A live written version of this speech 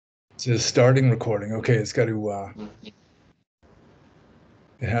Just starting recording. Okay, it's got to,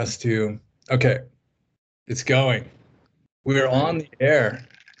 it has to, okay, it's going. We're on the air.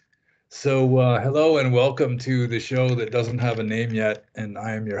 So, hello and welcome to the show that doesn't have a name yet. And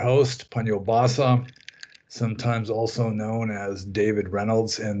I am your host, Pannobhasa, sometimes also known as David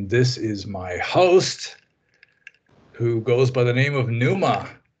Reynolds. And this is my host, who goes by the name of Numa,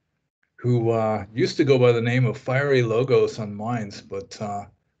 who used to go by the name of Fiery Logos on Minds, but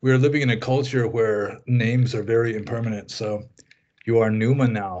we're living in a culture where names are very impermanent. So you are Numa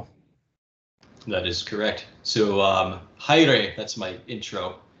now. That is correct. So Haire, that's my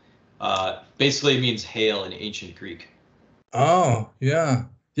intro. Basically means hail in ancient Greek. Oh, yeah.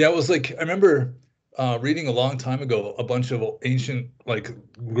 Yeah, it was like, I remember reading a long time ago a bunch of ancient like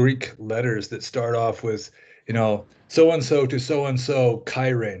Greek letters that start off with, so and so to so and so,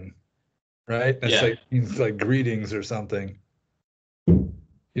 Chiron, right? That's Yeah. like means like greetings or something.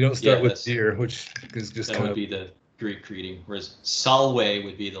 You don't start with That's dear, which is just that kind would of. be the Greek greeting, whereas salve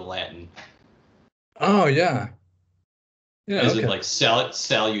would be the Latin, Oh, yeah. Yeah, as in okay. like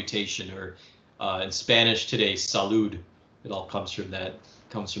salutation, or in Spanish today, salud. It all comes from that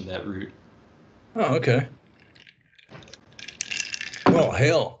root. Oh, okay. Well,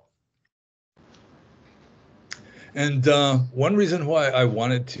 hail. And one reason why I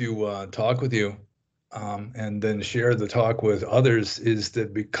wanted to talk with you and then share the talk with others is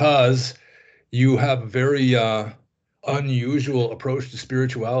that because you have a very unusual approach to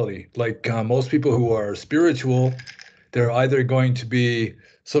spirituality. Like most people who are spiritual, they're either going to be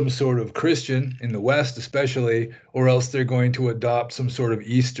some sort of Christian in the West, especially, or else they're going to adopt some sort of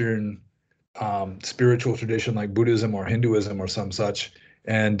Eastern spiritual tradition like Buddhism or Hinduism or some such.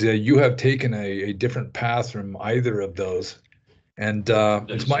 And you have taken a different path from either of those. And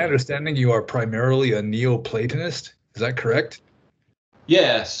That it's is my right. understanding you are primarily a Neoplatonist. Is that correct?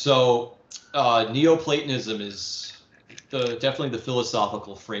 Yeah. So Neoplatonism is definitely the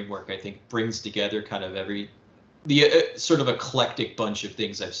philosophical framework I think brings together kind of the sort of eclectic bunch of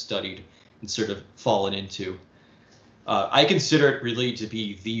things I've studied and sort of fallen into. I consider it really to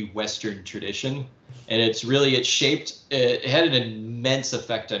be the Western tradition, and it had an immense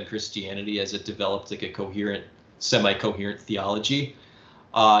effect on Christianity as it developed like a coherent, semi-coherent theology.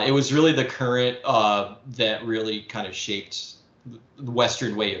 It was really the current that really kind of shaped the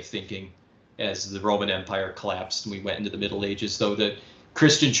Western way of thinking as the Roman Empire collapsed and we went into the Middle Ages. Though the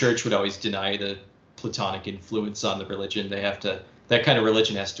Christian Church would always deny the Platonic influence on the religion. That kind of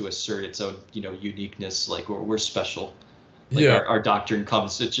religion has to assert its own, uniqueness. Like we're special. Like Yeah. our doctrine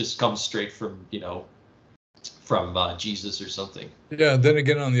it just comes straight from, from Jesus or something. Yeah. Then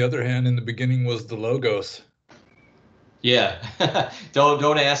again, on the other hand, in the beginning was the Logos. Yeah.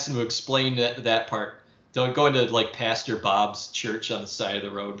 Don't ask them to explain that part. Don't go into like Pastor Bob's church on the side of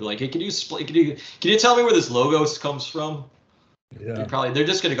the road. Be like, hey, can you tell me where this logos comes from? Yeah. They're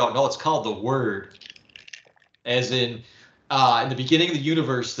just gonna go, no, it's called the Word. As in the beginning of the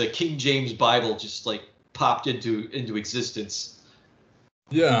universe, the King James Bible just like popped into existence.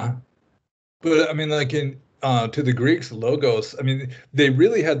 Yeah. But I mean, like in to the Greeks, logos, I mean, they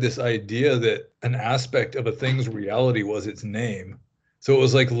really had this idea that an aspect of a thing's reality was its name. So it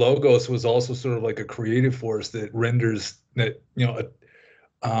was like logos was also sort of like a creative force that renders that,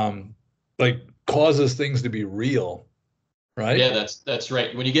 like causes things to be real, right? Yeah, that's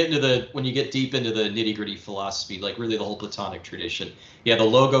right. When you get deep into the nitty-gritty philosophy, like really the whole Platonic tradition, yeah, the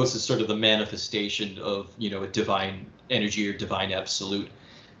logos is sort of the manifestation of, a divine energy or divine absolute.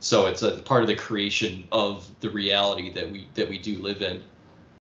 So it's a part of the creation of the reality that we do live in.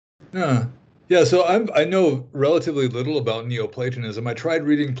 Yeah. Yeah, so I know relatively little about Neoplatonism. I tried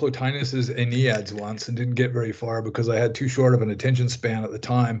reading Plotinus's Aeneads once and didn't get very far because I had too short of an attention span at the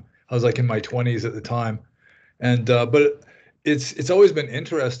time. I was like in my 20s at the time. And but it's always been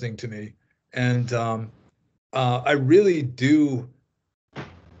interesting to me. And I really do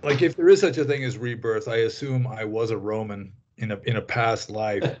like if there is such a thing as rebirth, I assume I was a Roman in a past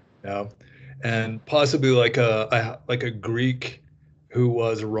life, you know, and possibly like a Greek who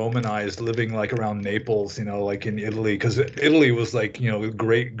was Romanized, living like around Naples, like in Italy, because Italy was like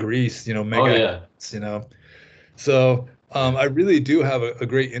great Greece, Oh mega, yeah. you know. So Yeah. I really do have a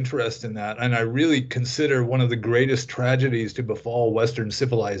great interest in that, and I really consider one of the greatest tragedies to befall Western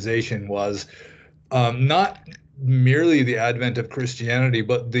civilization was not merely the advent of Christianity,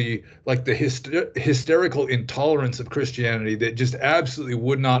 but the hysterical intolerance of Christianity that just absolutely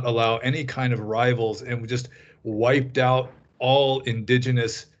would not allow any kind of rivals and just wiped out all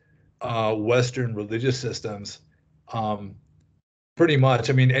indigenous Western religious systems. Um, Pretty much.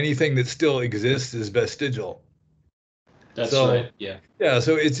 I mean, anything that still exists is vestigial. That's So right. Yeah. yeah,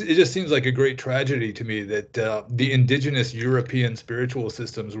 so it just seems like a great tragedy to me that the indigenous European spiritual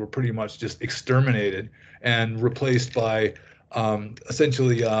systems were pretty much just exterminated and replaced by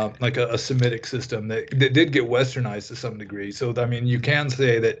essentially like a Semitic system that did get westernized to some degree. So I mean, you can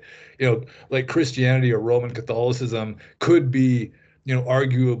say that, like Christianity or Roman Catholicism could be,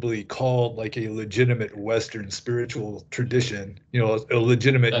 arguably called like a legitimate Western spiritual tradition, a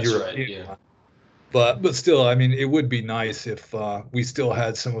legitimate That's right. European Yeah. one. But still, I mean, it would be nice if we still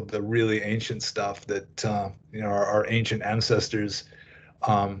had some of the really ancient stuff that our ancient ancestors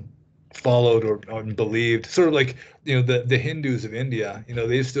um, followed or believed. Sort of like the Hindus of India.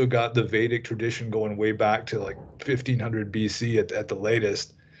 They've still got the Vedic tradition going way back to like 1500 BC at the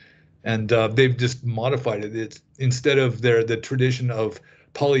latest, and they've just modified it. It's instead of the tradition of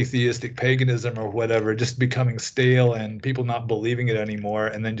polytheistic paganism or whatever just becoming stale and people not believing it anymore,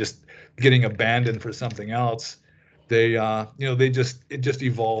 and then just getting abandoned for something else. It just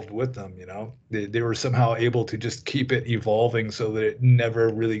evolved with them. They were somehow able to just keep it evolving so that it never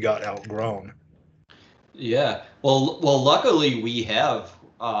really got outgrown. Yeah. Well, luckily we have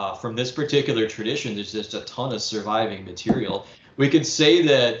from this particular tradition. There's just a ton of surviving material. We could say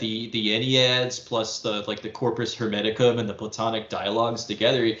that the Enneads plus the Corpus Hermeticum and the Platonic dialogues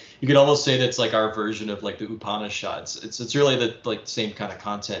together, you could almost say that's like our version of like the Upanishads. It's really the like same kind of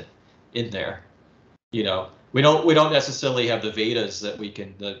content in there. We don't necessarily have the Vedas that we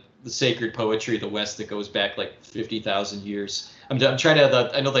can the sacred poetry of the West that goes back like 50,000 years. I'm trying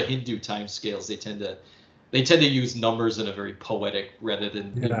to. I know the Hindu time scales. They tend to use numbers in a very poetic rather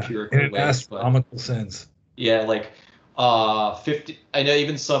than Yeah, in empirical an way. But astronomical sense. yeah, like 50. I know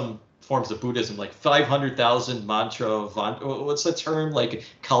even some forms of Buddhism, like 500,000 mantra. What's the term? Like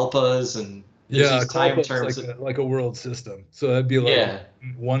kalpas, and there's Yeah, these time Kalpa is terms. like a world system. So that'd be like Yeah,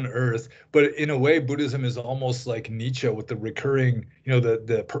 one Earth. But in a way, Buddhism is almost like Nietzsche with the recurring,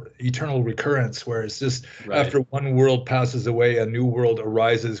 eternal recurrence, where it's just right. after one world passes away, a new world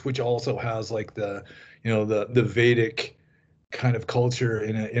arises, which also has like the Vedic kind of culture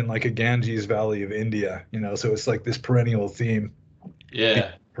in like a Ganges Valley of India. So it's like this perennial theme, being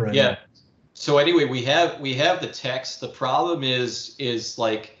Yeah, perennial. yeah. So anyway, we have the text. The problem is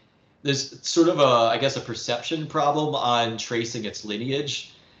like there's sort of I guess a perception problem on tracing its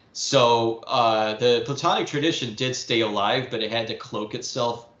lineage. So the Platonic tradition did stay alive, but it had to cloak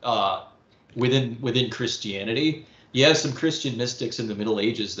itself within Christianity. You have some Christian mystics in the Middle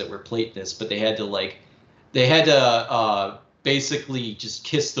Ages that were Platonists, but they had to basically just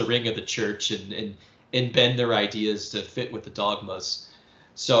kiss the ring of the church and bend their ideas to fit with the dogmas.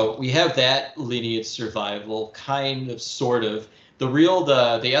 So we have that lineage survival, kind of, sort of.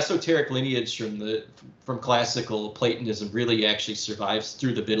 The esoteric lineage from classical Platonism really actually survives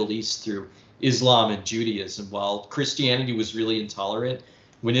through the Middle East through Islam and Judaism. While Christianity was really intolerant,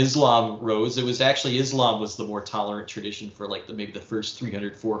 when Islam rose, it was actually Islam was the more tolerant tradition for like maybe the first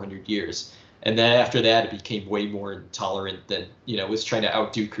 300, 400 years. And then after that, it became way more intolerant than, was trying to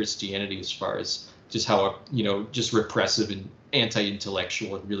outdo Christianity as far as just how, just repressive and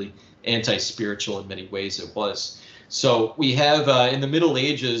anti-intellectual and really anti-spiritual in many ways it was. So we have in the Middle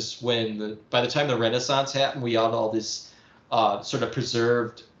Ages, by the time the Renaissance happened, we had all this sort of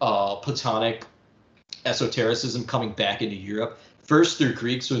preserved Platonic esotericism coming back into Europe. First through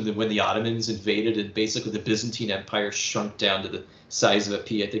Greeks when the Ottomans invaded and basically the Byzantine Empire shrunk down to the size of a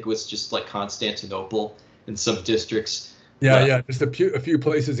pea. I think it was just like Constantinople and some districts Yeah, left. yeah, just a few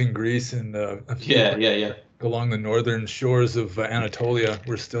places in Greece and a few Yeah, yeah, yeah. along the northern shores of Anatolia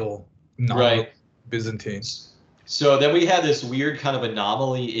were still nominal Right. Byzantine. So then we had this weird kind of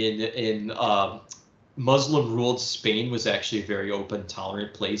anomaly in Muslim-ruled Spain was actually a very open,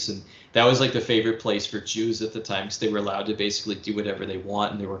 tolerant place, and that was like the favorite place for Jews at the time because they were allowed to basically do whatever they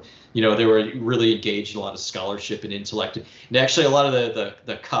want, and they were really engaged in a lot of scholarship and intellect. And actually, a lot of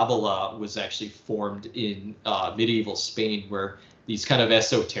the Kabbalah was actually formed in medieval Spain, where these kind of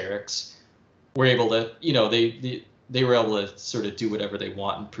esoterics were able to, they were able to sort of do whatever they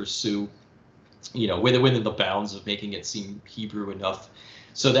want and pursue within the bounds of making it seem Hebrew enough.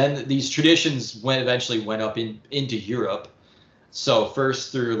 So then these traditions eventually went up into Europe. So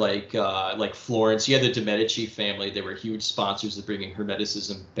first through like Florence, you had the De Medici family. They were huge sponsors of bringing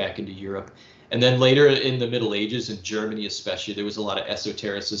Hermeticism back into Europe. And then later in the Middle Ages, in Germany especially, there was a lot of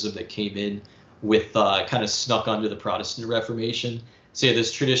esotericism that came in with kind of snuck under the Protestant Reformation. So you had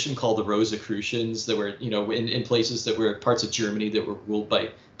this tradition called the Rosicrucians that were, in places that were parts of Germany that were ruled by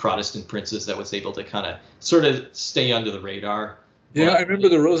Protestant princes that was able to kind of sort of stay under the radar. Yeah, I But remember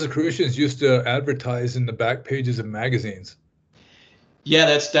the Rosicrucians used to advertise in the back pages of magazines. Yeah,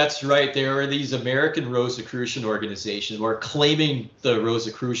 that's right. There are these American Rosicrucian organizations who are claiming the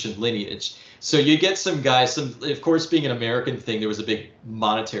Rosicrucian lineage. So you get some guys, some of course being an American thing, there was a big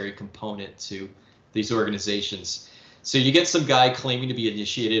monetary component to these organizations. So you get some guy claiming to be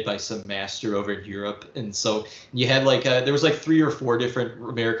initiated by some master over in Europe, and so you had like there was like 3 or 4 different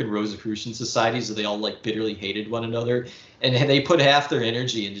American Rosicrucian societies, and they all like bitterly hated one another, and they put half their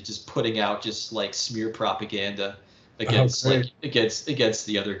energy into just putting out just like smear propaganda Oh, against great. like against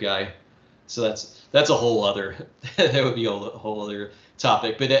the other guy. So that's a whole other that would be a whole other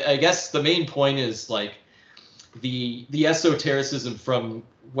topic. But I guess the main point is like the esotericism from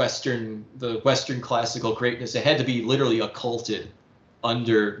the Western classical greatness. It had to be literally occulted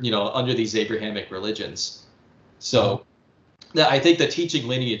under these Abrahamic religions. Uh-huh. So I think the teaching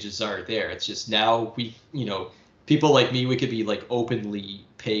lineages are there. It's just now people like me, we could be like openly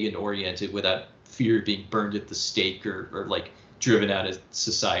pagan oriented without fear of being burned at the stake or like driven out of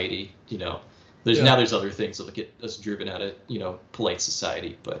society. Yeah. There's other things that get us driven out of polite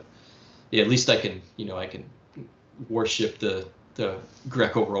society, but yeah, at least I can worship the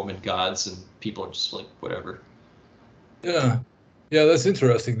Greco-Roman gods, and people are just like whatever. Yeah. Yeah, that's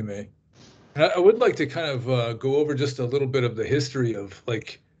interesting to me. And I would like to kind of go over just a little bit of the history of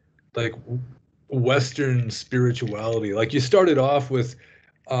like Western spirituality. Like you started off with,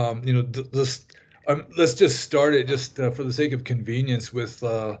 this. Let's just start it just for the sake of convenience with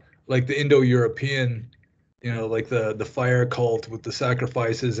like the Indo-European, like the fire cult with the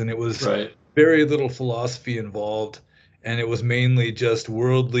sacrifices, and it was Right. very little philosophy involved, and it was mainly just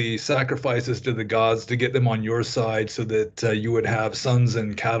worldly sacrifices to the gods to get them on your side, so that you would have sons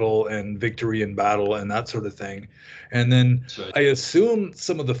and cattle and victory in battle and that sort of thing. And then That's right. I assume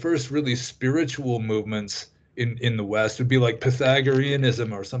some of the first really spiritual movements in the West would be like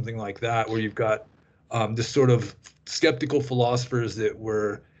Pythagoreanism or something like that, where you've got this sort of skeptical philosophers that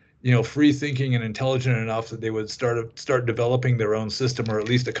were, free thinking and intelligent enough that they would start developing their own system, or at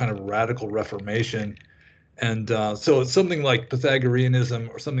least a kind of radical reformation. And so it's something like Pythagoreanism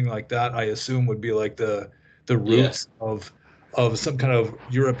or something like that, I assume, would be like the Yeah, roots of some kind of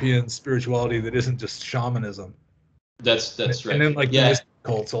European spirituality that isn't just shamanism. that's And right. then like the Yeah, mystic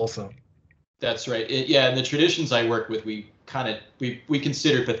cults also. that's right. Yeah, and the traditions I work with, we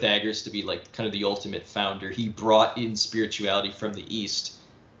consider Pythagoras to be like kind of the ultimate founder. He brought in spirituality from the East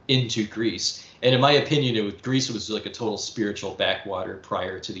into Greece. And in my opinion, Greece was like a total spiritual backwater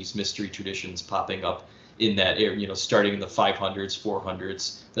prior to these mystery traditions popping up in that area, starting in the 500s,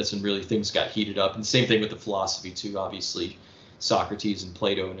 400s. That's when really things got heated up. And same thing with the philosophy too, obviously, Socrates and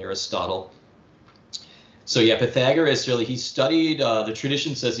Plato and Aristotle. So yeah, Pythagoras really he studied. The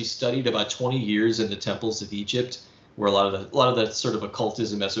tradition says he studied about 20 years in the temples of Egypt, where a lot of the sort of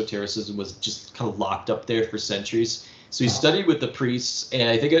occultism, esotericism was just kind of locked up there for centuries. So he Uh, studied with the priests, and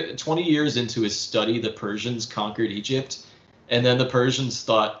I think 20 years into his study, the Persians conquered Egypt, and then the Persians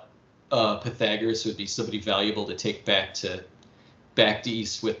thought Pythagoras would be somebody valuable to take back to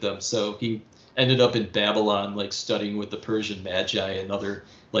east with them. So he ended up in Babylon, like studying with the Persian magi and other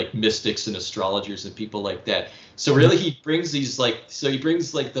like mystics and astrologers and people like that. So really, he brings like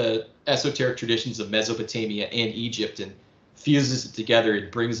the esoteric traditions of Mesopotamia and Egypt and fuses it together and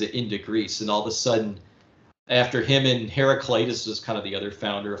brings it into Greece. And all of a sudden, after him and Heraclitus was kind of the other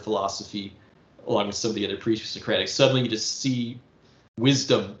founder of philosophy, along with some of the other pre-Socratics, suddenly you just see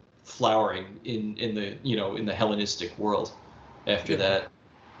wisdom flowering in the Hellenistic world after yeah. that.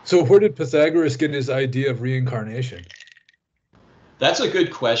 So where did Pythagoras get his idea of reincarnation? That's a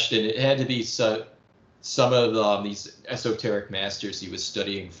good question. It had to be some of these esoteric masters he was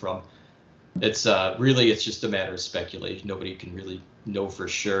studying from. It's just a matter of speculation. Nobody can really know for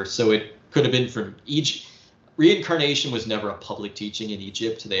sure. So it could have been from Egypt. Reincarnation was never a public teaching in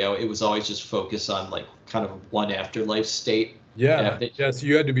Egypt. It was always just focused on like kind of one afterlife state. Yeah. After, Yeah. So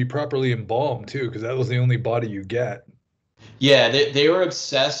you had to be properly embalmed too, because that was the only body you get. Yeah, they were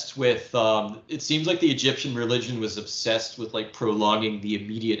obsessed with. It seems like the Egyptian religion was obsessed with like prolonging the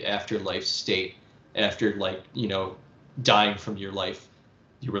immediate afterlife state after like dying from your life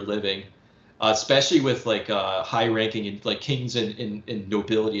you were living, especially with like high ranking and like kings and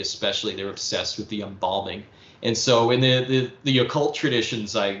nobility especially. They're obsessed with the embalming, and so in the occult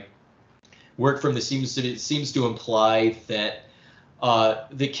traditions I work from, seems to imply that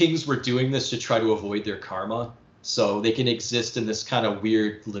the kings were doing this to try to avoid their karma, so they can exist in this kind of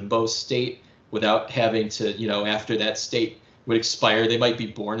weird limbo state without having to, after that state would expire, they might be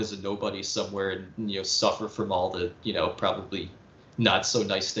born as a nobody somewhere and suffer from all the probably not so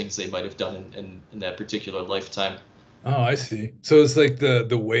nice things they might have done in that particular lifetime. Oh, I see. So it's like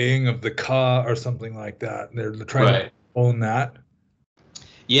the weighing of the ka or something like that. They're trying to Right. own that.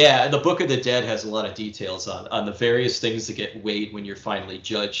 Yeah, the Book of the Dead has a lot of details on the various things that get weighed when you're finally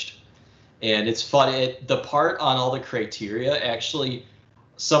judged. And it's funny, the part on all the criteria, actually,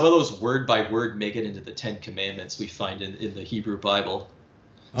 some of those word by word make it into the Ten Commandments we find in the Hebrew Bible.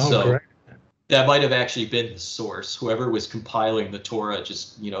 Oh, So great. that might have actually been the source. Whoever was compiling the Torah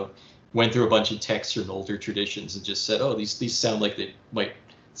just, went through a bunch of texts from older traditions and just said, oh, these sound like they might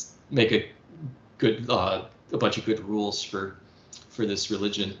make a good a bunch of good rules for this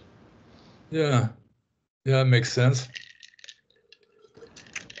religion. Yeah. Yeah, it makes sense.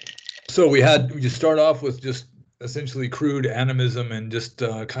 So you start off with just essentially crude animism and just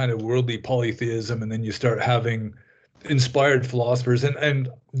kind of worldly polytheism, and then you start having inspired philosophers. And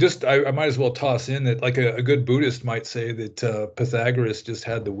just I might as well toss in that like a good Buddhist might say that Pythagoras just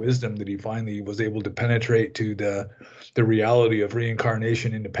had the wisdom that he finally was able to penetrate to the reality of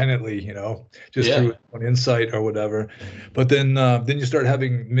reincarnation independently, just through Yeah. his own insight or whatever. But then you start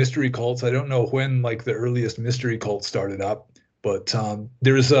having mystery cults. I don't know when like the earliest mystery cult started up, but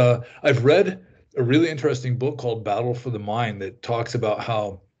I've read a really interesting book called Battle for the Mind that talks about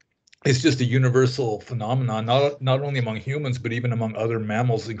how it's just a universal phenomenon, not only among humans, but even among other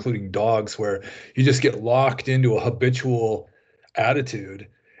mammals, including dogs, where you just get locked into a habitual attitude.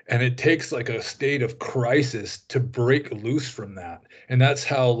 And it takes like a state of crisis to break loose from that. And that's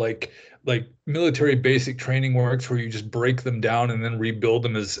how like military basic training works, where you just break them down and then rebuild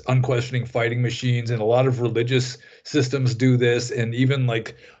them as unquestioning fighting machines. And a lot of religious systems do this. And even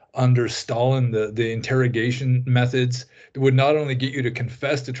like under Stalin, the interrogation methods would not only get you to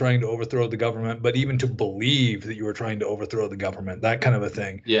confess to trying to overthrow the government, but even to believe that you were trying to overthrow the government, that kind of a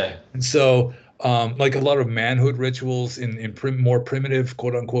thing. Yeah. And so, like a lot of manhood rituals in more primitive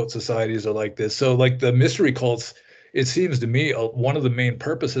quote unquote societies are like this. So, like the mystery cults, it seems to me one of the main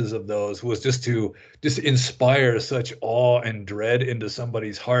purposes of those was just inspire such awe and dread into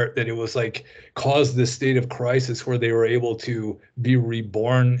somebody's heart that it was like caused this state of crisis where they were able to be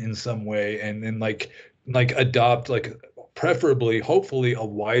reborn in some way and then like adopt like preferably hopefully a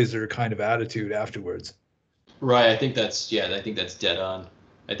wiser kind of attitude afterwards. Right. I think that's dead on.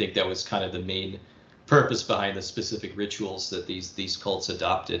 I think that was kind of the main purpose behind the specific rituals that these cults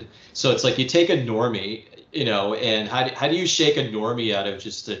adopted. So it's like you take a normie, and how do you shake a normie out of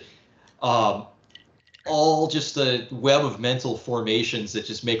just um, all just a web of mental formations that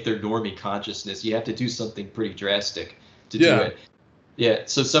just make their normie consciousness? You have to do something pretty drastic to do Yeah. it. Yeah,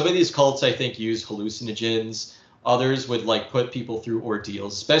 so some of these cults I think use hallucinogens. Others would like put people through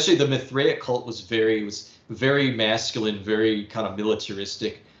ordeals. Especially the Mithraic cult was very masculine, very kind of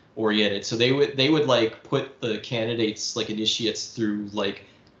militaristic oriented. So they would like put the candidates like initiates through like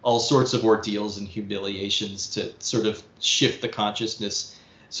all sorts of ordeals and humiliations to sort of shift the consciousness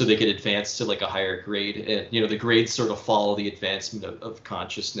so they could advance to like a higher grade. And the grades sort of follow the advancement of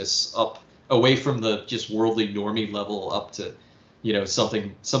consciousness up away from the just worldly normie level up to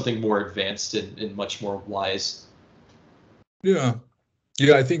something more advanced and much more wise. Yeah.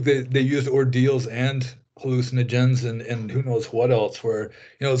 Yeah, I think they use ordeals and hallucinogens and who knows what else where,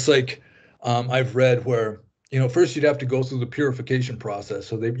 it's like I've read where, first you'd have to go through the purification process.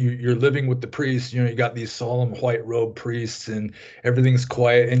 So you're living with the priests, you got these solemn white robe priests and everything's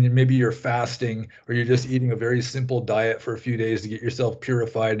quiet and maybe you're fasting or you're just eating a very simple diet for a few days to get yourself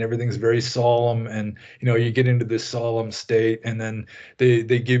purified and everything's very solemn and, you get into this solemn state and then they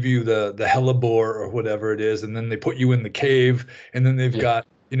give you the hellebore or whatever it is and then they put you in the cave and then they've Yeah. got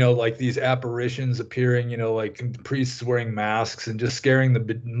like these apparitions appearing, like priests wearing masks and just scaring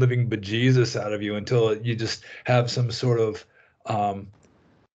the living bejesus out of you until you just have some sort of um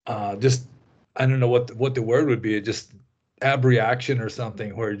just I don't know what the word would be, just abreaction or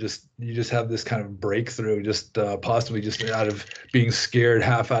something where you just have this kind of breakthrough just possibly just out of being scared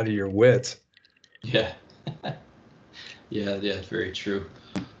half out of your wits. Yeah. Yeah, very true.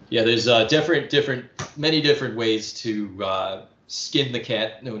 Yeah, there's many different ways to skin the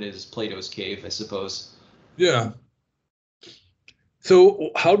cat, known as Plato's cave, I suppose. Yeah. So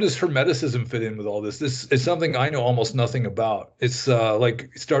how does Hermeticism fit in with all this? This is something I know almost nothing about. It's like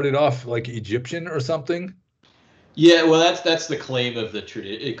it started off like Egyptian or something. Yeah, well, that's the claim of the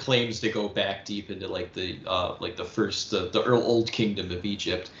tradition. It claims to go back deep into like the first the old kingdom of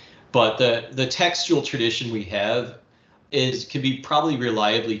Egypt, but the textual tradition we have can be probably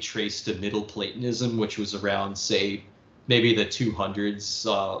reliably traced to Middle Platonism, which was around say maybe the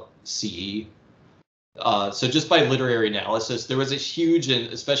 200s CE. So just by literary analysis, there was this huge,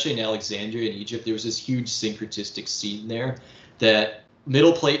 and especially in Alexandria in Egypt, there was this huge syncretistic scene there that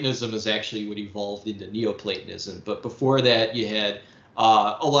Middle Platonism is actually what evolved into Neoplatonism. But before that, you had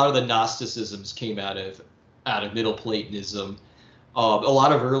a lot of the Gnosticisms came out of Middle Platonism. A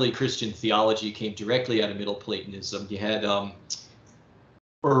lot of early Christian theology came directly out of Middle Platonism. You had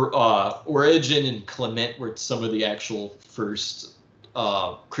Origen and Clement were some of the actual first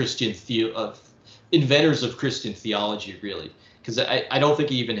Christian inventors of Christian theology, really, because I don't think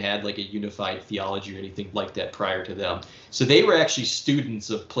he even had like a unified theology or anything like that prior to them. So they were actually students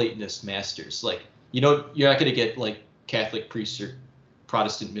of Platonist masters. Like, you're not going to get like Catholic priests or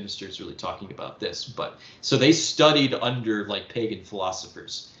Protestant ministers really talking about this, but so they studied under like pagan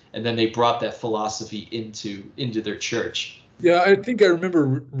philosophers, and then they brought that philosophy into their church. Yeah, I think I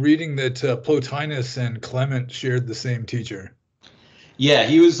remember reading that Plotinus and Clement shared the same teacher. Yeah,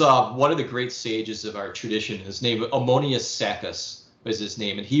 he was one of the great sages of our tradition. His name, Ammonius Saccas, was his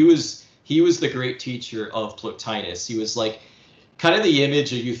name, and he was the great teacher of Plotinus. He was like kind of the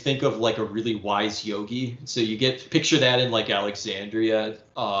image you think of like a really wise yogi. So you picture that in like Alexandria,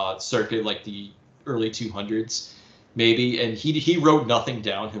 circa like the early 200s, maybe. And he wrote nothing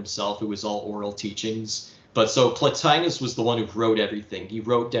down himself. It was all oral teachings. But so Plotinus was the one who wrote everything. He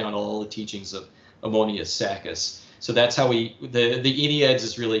wrote down all the teachings of Ammonius Saccas. So that's how the Enneads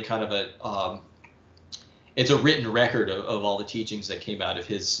is really kind of it's a written record of all the teachings that came out of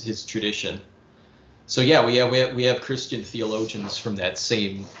his tradition. So yeah, we have Christian theologians from that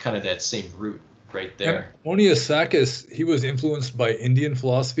same root right And there. Ammonius Saccas, he was influenced by Indian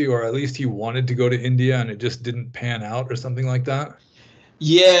philosophy, or at least he wanted to go to India and it just didn't pan out or something like that.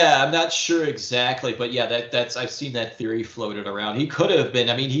 Yeah, I'm not sure exactly, but yeah, that's I've seen that theory floated around. He could have been.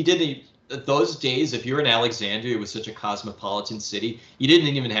 I mean, he didn't. Those days, if you're in Alexandria, it was such a cosmopolitan city, you didn't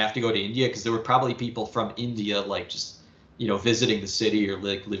even have to go to India because there were probably people from India, like just visiting the city or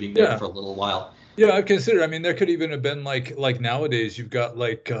like living there Yeah. for a little while. Yeah, I've considered. I mean, there could even have been like nowadays you've got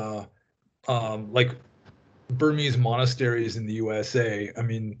like Burmese monasteries in the USA. I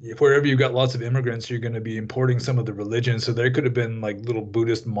mean, if wherever you've got lots of immigrants, you're going to be importing some of the religion. So there could have been like little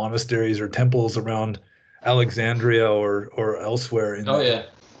Buddhist monasteries or temples around Alexandria or elsewhere in Oh the yeah.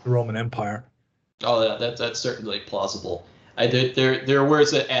 Roman Empire. Oh, yeah, that's certainly plausible. There were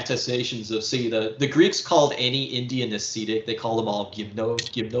attestations of, see, the Greeks called any Indian ascetic, they called them all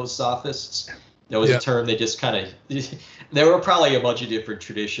gymnosophists. That was a Yeah. term they just kind of, there were probably a bunch of different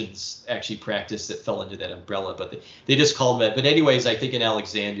traditions actually practiced that fell into that umbrella, but they just called them that. But anyways, I think in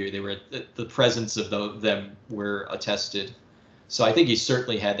Alexandria, the presence of them were attested. So I think he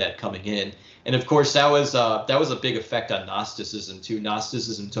certainly had that coming in. And of course, that was a big effect on Gnosticism too.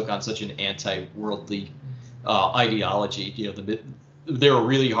 Gnosticism took on such an anti-worldly ideology. They were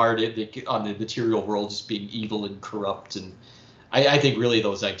really hard on the material world just being evil and corrupt. And I think really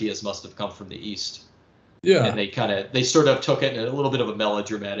those ideas must have come from the East. And Yeah. they sort of took it in a little bit of a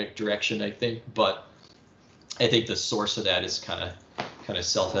melodramatic direction, I think. But I think the source of that is kind of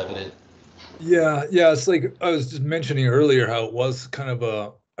self-evident. Yeah, yeah, it's like I was just mentioning earlier how it was kind of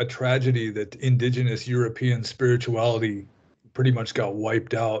a tragedy that indigenous European spirituality pretty much got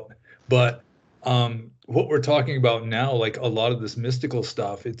wiped out. But what we're talking about now, like a lot of this mystical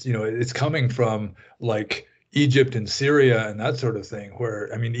stuff, it's coming from like Egypt and Syria and that sort of thing, where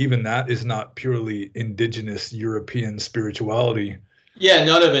I mean, even that is not purely indigenous European spirituality. Yeah,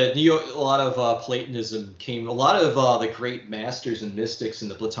 none of it. A lot of Platonism came. A lot of the great masters and mystics in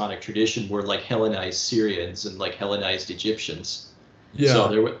the Platonic tradition were like Hellenized Syrians and like Hellenized Egyptians.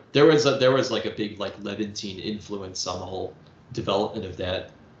 So Yeah. there was like a big like Levantine influence on the whole development of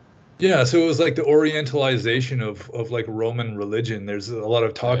that. Yeah, so it was like the Orientalization of like Roman religion. There's a lot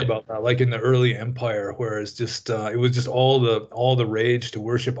of talk Right. about that, like in the early empire, where it's just it was just all the rage to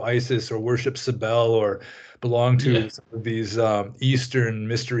worship Isis or worship Cybele or belong Yeah, to some of these Eastern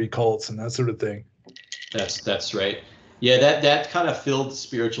mystery cults and that sort of thing. that's right. Yeah, that kind of filled the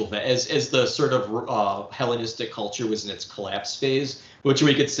spiritual as the sort of Hellenistic culture was in its collapse phase, which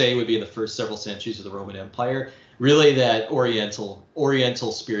we could say would be in the first several centuries of the Roman Empire. Really, that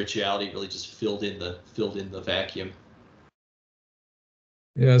Oriental spirituality really just filled in the vacuum.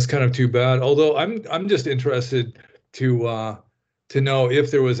 Yeah, it's kind of too bad. Although I'm just interested to know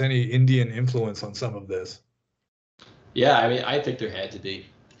if there was any Indian influence on some of this. Yeah, I mean, I think there had to be.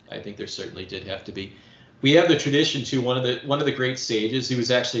 I think there certainly did have to be. We have the tradition too. One of the great sages. He was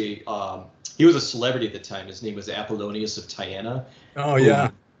a celebrity at the time. His name was Apollonius of Tyana, Oh who yeah.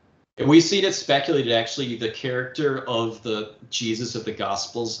 we've seen it speculated actually the character of the Jesus of the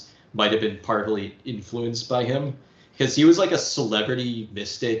Gospels might have been partly influenced by him because he was like a celebrity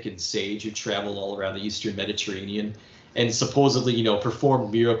mystic and sage who traveled all around the Eastern Mediterranean and supposedly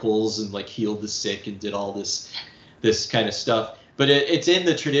performed miracles and like healed the sick and did all this kind of stuff. But it's in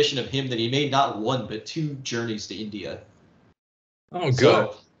the tradition of him that he made not one but two journeys to India. Oh, good.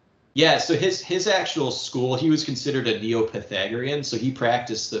 So Yeah, so his actual school, he was considered a Neo-Pythagorean, so he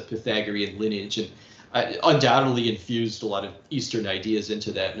practiced the Pythagorean lineage and undoubtedly infused a lot of Eastern ideas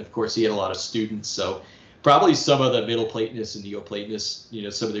into that. And of course, he had a lot of students, so probably some of the Middle Platonists and Neoplatonists,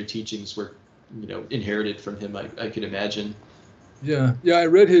 some of their teachings were, inherited from him. I could imagine. Yeah, yeah, I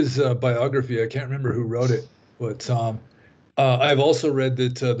read his biography. I can't remember who wrote it, but I've also read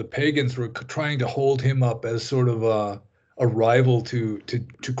that the pagans were trying to hold him up as sort of a rival to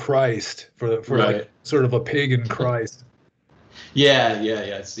Christ for like Right. sort of a pagan Christ. Yeah.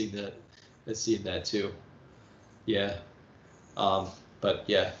 I've seen that. I've seen that too. Yeah. But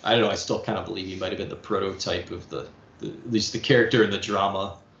yeah, I don't know. I still kind of believe he might have been the prototype of at least the character in the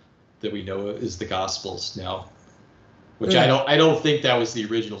drama that we know is the Gospels now. Which Yeah. I don't think that was the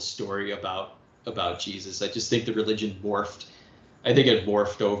original story about Jesus. I just think the religion morphed. I think it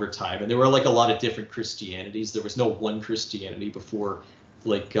morphed over time, and there were like a lot of different Christianities. There was no one Christianity before,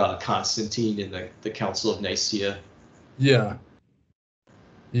 like Constantine in the Council of Nicaea. Yeah.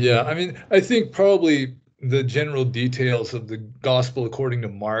 Yeah, I mean, I think probably the general details of the gospel according to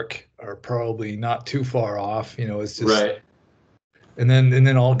Mark are probably not too far off. It's just Right. and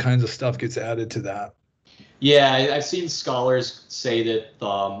then all kinds of stuff gets added to that. Yeah, I've seen scholars say that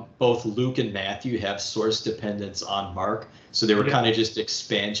both Luke and Matthew have source dependence on Mark, so they were Yeah. kind of just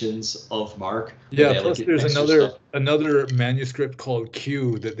expansions of Mark, where Yeah, they had plus like there's extra another stuff. another manuscript called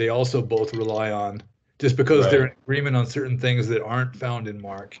Q that they also both rely on just because they're Right. in agreement on certain things that aren't found in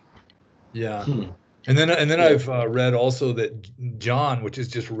Mark. Yeah. Hmm. And then Yeah. I've read also that John, which is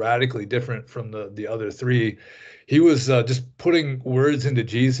just radically different from the other three, he was just putting words into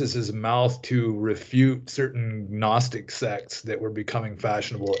Jesus's mouth to refute certain Gnostic sects that were becoming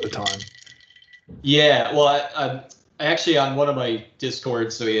fashionable at the time. Yeah, well, I actually on one of my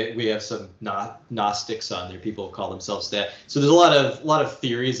discords, so we have some Gnostics on there. People call themselves that. So there's a lot of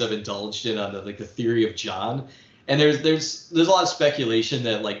theories I've indulged in on the theory of John, and there's a lot of speculation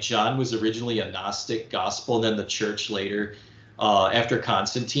that like John was originally a Gnostic gospel, and then the church later, after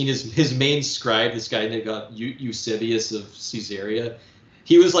Constantine, his main scribe, this guy named Eusebius of Caesarea,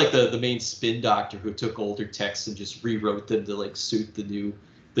 he was like the main spin doctor who took older texts and just rewrote them to like suit the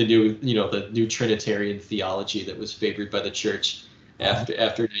new Trinitarian theology that was favored by the church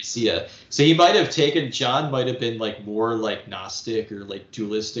after Nicaea. So John might have been like more like Gnostic or like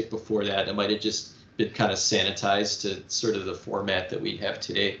dualistic before that. It might have just been kind of sanitized to sort of the format that we have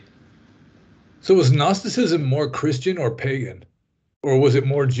today. So was Gnosticism more Christian or pagan? Or was it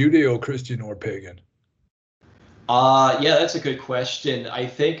more Judeo-Christian or pagan? Yeah, that's a good question. I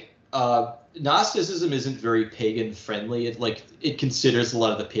think Gnosticism isn't very pagan friendly. It considers a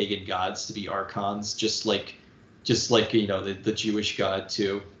lot of the pagan gods to be archons, just like the Jewish god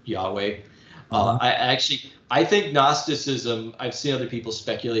too, Yahweh. Uh-huh. I think Gnosticism. I've seen other people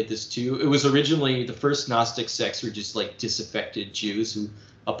speculate this too. It was originally the first Gnostic sects were just like disaffected Jews who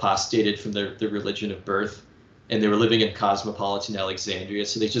apostated from their religion of birth, and they were living in cosmopolitan Alexandria.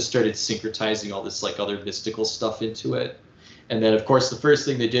 So they just started syncretizing all this like other mystical stuff into it. And then, of course, the first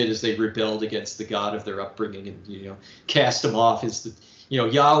thing they did is they rebelled against the God of their upbringing and cast him off as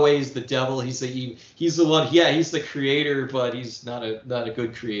Yahweh's the devil. He's the one. Yeah, he's the creator, but he's not a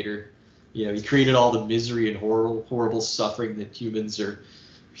good creator. He created all the misery and horrible suffering that humans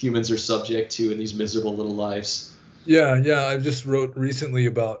are subject to in these miserable little lives. Yeah, yeah. I just wrote recently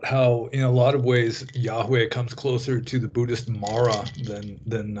about how, in a lot of ways, Yahweh comes closer to the Buddhist Mara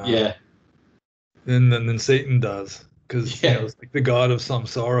Yeah, than Satan does, because yeah, it's like the god of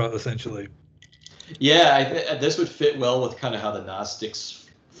samsara essentially. yeah. This would fit well with kind of how the Gnostics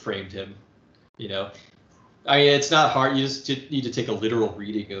framed him. You know, I mean, it's not hard. You just need to take a literal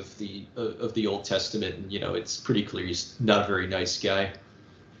reading of the Old Testament, and it's pretty clear he's not a very nice guy.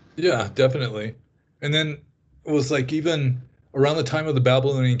 Yeah, definitely. And then it was like even around the time of the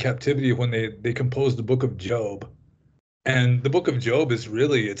Babylonian captivity when they composed the Book of Job. And the Book of Job is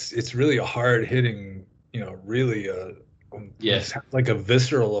really it's really a hard hitting, really Yeah, it's like a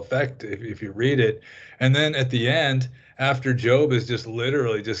visceral effect if you read it. And then at the end, after Job has just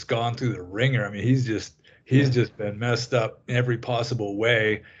literally just gone through the ringer, I mean, he's yeah, just been messed up in every possible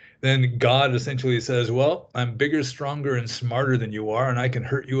way. Then God essentially says, "Well, I'm bigger, stronger, and smarter than you are, and I can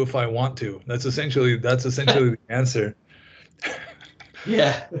hurt you if I want to." That's essentially the answer.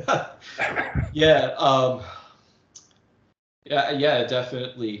 yeah, yeah. Yeah,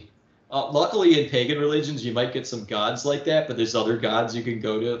 definitely. Luckily, in pagan religions, you might get some gods like that, but there's other gods you can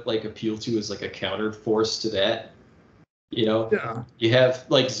go to, like appeal to as like a counter force to that. You know, Yeah. you have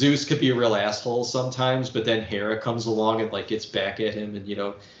like Zeus could be a real asshole sometimes, but then Hera comes along and like gets back at him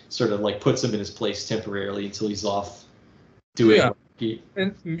and sort of like puts him in his place temporarily until he's off doing Yeah. what Pete.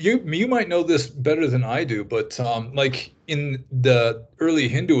 And you might know this better than I do, but like in the early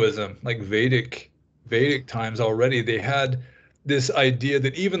Hinduism, like Vedic times already, they had this idea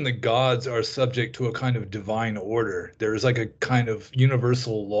that even the gods are subject to a kind of divine order. There's like a kind of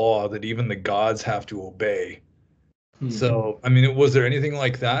universal law that even the gods have to obey. Hmm. So, I mean, was there anything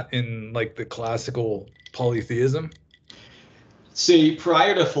like that in like the classical polytheism? See,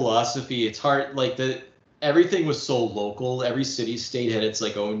 prior to philosophy, it's hard. Like the everything was so local. Every city state had its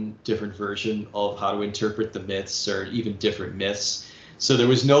like own different version of how to interpret the myths, or even different myths. So there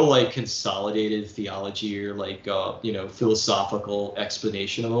was no like consolidated theology or like philosophical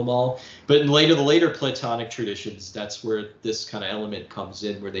explanation of them all. But in the later Platonic traditions, that's where this kind of element comes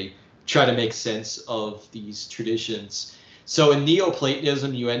in, where they try to make sense of these traditions. So in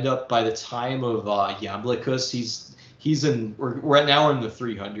Neoplatonism, you end up by the time of Iamblichus, he's in we're now in the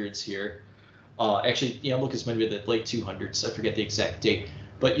 300s here. Actually, Iamblichus might be the late 200s. I forget the exact date.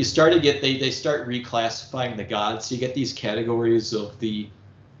 But you start to get they start reclassifying the gods. So you get these categories of the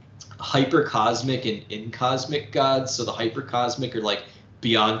hypercosmic and incosmic gods. So the hypercosmic are like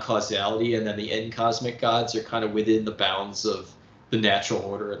beyond causality, and then the incosmic gods are kind of within the bounds of the natural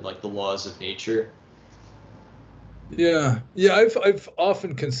order and like the laws of nature. Yeah, yeah, I've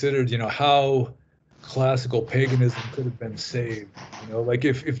often considered, how classical paganism could have been saved. Like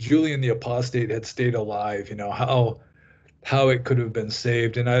if Julian the Apostate had stayed alive, how it could have been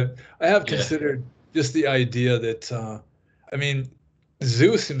saved. And I have Yeah. considered just the idea that I mean,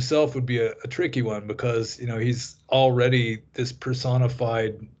 Zeus himself would be a tricky one because, he's already this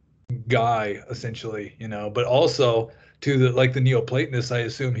personified guy essentially, but also to the like the Neoplatonists, I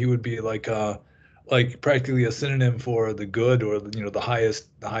assume he would be like practically a synonym for the good or the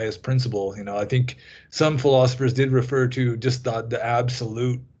highest principle. I think some philosophers did refer to just the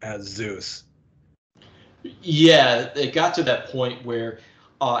absolute as Zeus. Yeah, it got to that point where,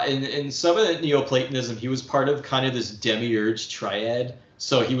 in some of the Neoplatonism, he was part of kind of this demiurge triad.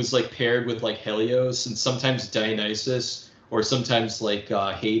 So he was like paired with like Helios and sometimes Dionysus, or sometimes like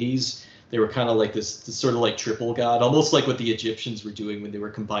Hades. They were kind of like this sort of like triple god, almost like what the Egyptians were doing when they were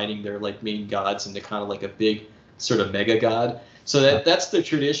combining their like main gods into kind of like a big sort of mega god. So that's the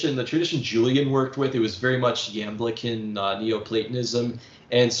tradition. The tradition Julian worked with, it was very much Iamblican Neoplatonism,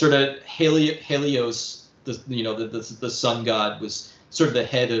 and sort of Helios, the sun god, was sort of the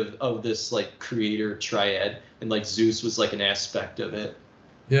head of this like creator triad, and like Zeus was like an aspect of it.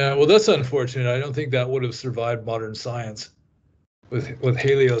 Yeah, well, that's unfortunate. I don't think that would have survived modern science with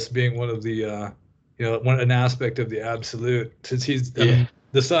Helios being one of the an aspect of the absolute, since I Yeah. mean,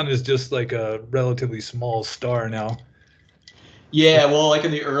 the sun is just like a relatively small star now. Yeah, well, like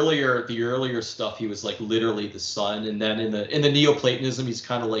in the earlier stuff, he was like literally the sun, and then in the Neoplatonism, he's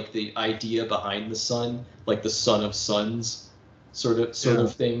kind of like the idea behind the sun, like the son of suns, sort Yeah.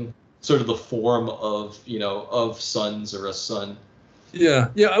 of thing, sort of the form of of suns or a sun. Yeah,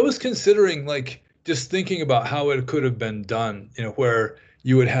 yeah, I was considering like just thinking about how it could have been done, where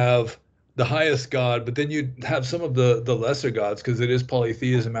you would have the highest god, but then you'd have some of the lesser gods, because it is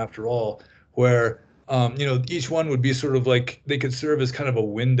polytheism after all, where each one would be sort of like they could serve as kind of a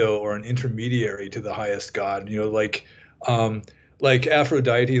window or an intermediary to the highest god, um like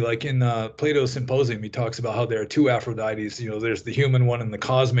Aphrodite, like in Plato's Symposium, he talks about how there are two Aphrodites, there's the human one and the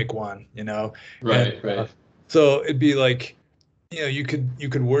cosmic one, and Right, right. so it'd be like you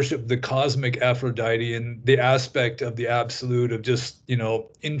could worship the cosmic Aphrodite and the aspect of the absolute of just,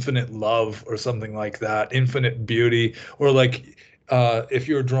 infinite love or something like that, infinite beauty, or like if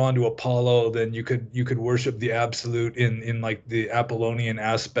you're drawn to Apollo, then you could worship the absolute in like the Apollonian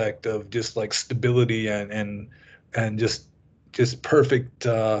aspect of just like stability and just perfect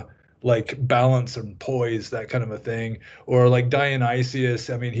like balance and poise, that kind of a thing. Or like Dionysius,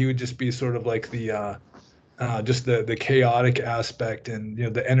 I mean, he would just be sort of like just the chaotic aspect and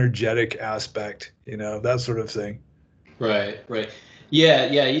the energetic aspect, that sort of thing. Right, right. Yeah,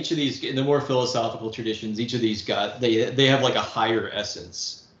 yeah. Each of these, in the more philosophical traditions, each of these got they have like a higher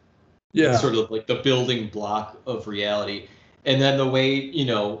essence. It's Yeah, sort of like the building block of reality. And then the way,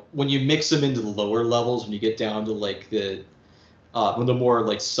 when you mix them into the lower levels, when you get down to like when the more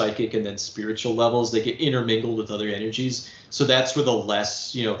like psychic and then spiritual levels, they get intermingled with other energies. So that's where the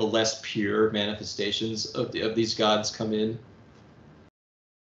less pure manifestations of these gods come in.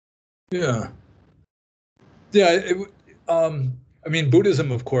 yeah, yeah. I mean,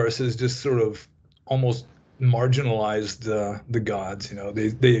 Buddhism, of course, is just sort of almost marginalized the gods.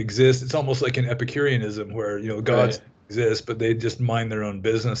 They exist. It's almost like an Epicureanism where Right, gods exist, but they just mind their own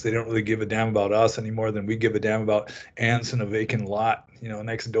business. They don't really give a damn about us any more than we give a damn about ants in a vacant lot,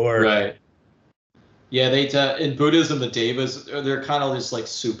 next door. right. Yeah, they in Buddhism, the devas, they're kind of just like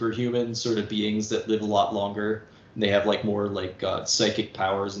superhuman sort of beings that live a lot longer. And they have like more like psychic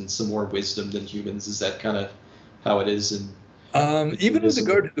powers and some more wisdom than humans. Is that kind of how it is in Even in Buddhism?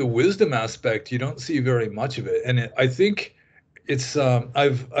 regard to the wisdom aspect, you don't see very much of it, and I think it's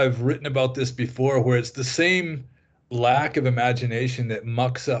I've written about this before, where it's the same lack of imagination that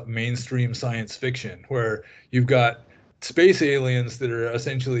mucks up mainstream science fiction, where you've got space aliens that are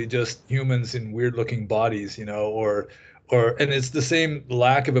essentially just humans in weird-looking bodies, and it's the same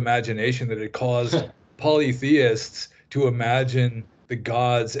lack of imagination that had caused polytheists to imagine the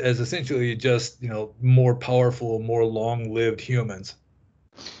gods as essentially just, more powerful, more long-lived humans.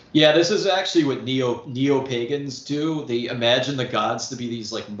 Yeah, this is actually what neo pagans do. They imagine the gods to be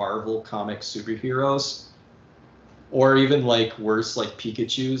these like Marvel comic superheroes, or even like worse, like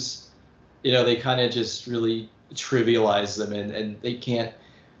Pikachu's. They kind of just really trivialize them, and they can't.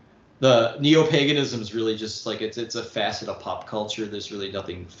 The neo-paganism is really just like it's a facet of pop culture. There's really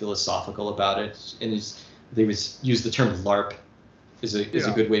nothing philosophical about it, and they was use the term LARP is a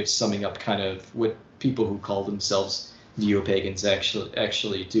Yeah. good way of summing up kind of what people who call themselves neo-pagans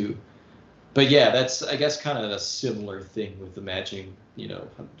actually do. But yeah, that's I guess kind of a similar thing with imagining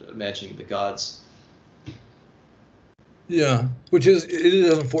the gods. Yeah, which is it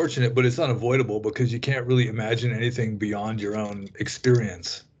is unfortunate, but it's unavoidable because you can't really imagine anything beyond your own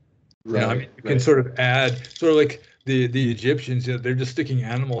experience. I Right, mean, you can right. sort of add, sort of like the Egyptians, they're just sticking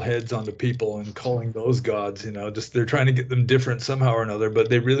animal heads onto people and calling those gods, just they're trying to get them different somehow or another, but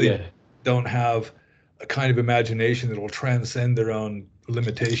they really Yeah. don't have a kind of imagination that will transcend their own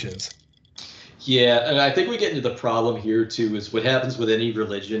limitations. Yeah, and I think we get into the problem here too is what happens with any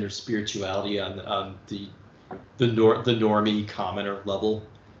religion or spirituality on the normie commoner level.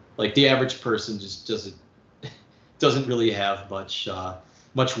 Like the average person just doesn't really have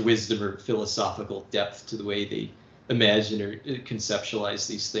much wisdom or philosophical depth to the way they imagine or conceptualize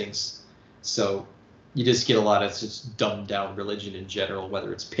these things. So you just get a lot of just dumbed down religion in general,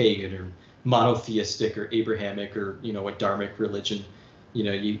 whether it's pagan or monotheistic or Abrahamic or a dharmic religion.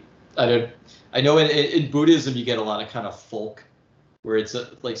 You I don't I know in Buddhism you get a lot of kind of folk where it's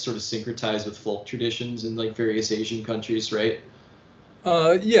like sort of syncretized with folk traditions in like various Asian countries, right?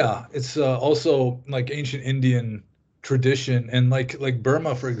 Yeah, it's also like ancient Indian tradition, and like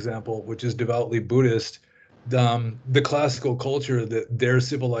Burma, for example, which is devoutly Buddhist. The classical culture that their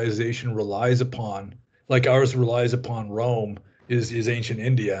civilization relies upon, like ours relies upon Rome, is ancient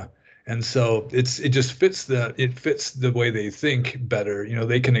India, and so it just fits the way they think better.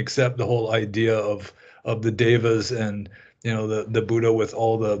 They can accept the whole idea of the devas and the Buddha with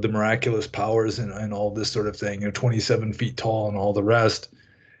all the miraculous powers and all this sort of thing, 27 feet tall and all the rest.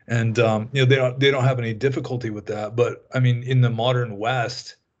 And they don't have any difficulty with that. But I mean, in the modern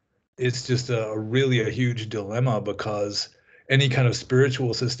West, it's just a huge dilemma because any kind of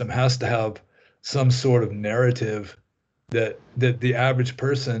spiritual system has to have some sort of narrative that the average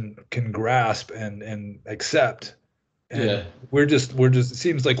person can grasp and accept. And Yeah. we're just it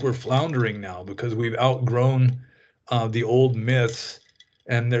seems like we're floundering now because we've outgrown the old myths,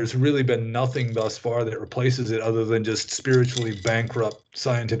 and there's really been nothing thus far that replaces it other than just spiritually bankrupt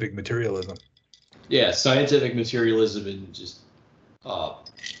scientific materialism. Yeah, scientific materialism and just uh,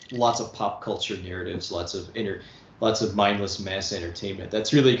 lots of pop culture narratives, lots of mindless mass entertainment.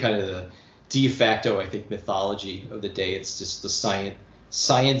 That's really kind of the de facto, I think, mythology of the day. It's just the science,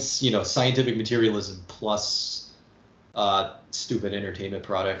 scientific materialism plus stupid entertainment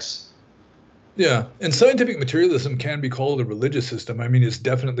products. Yeah, and scientific materialism can be called a religious system. I mean, it's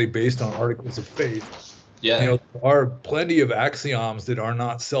definitely based on articles of faith. Yeah, There are plenty of axioms that are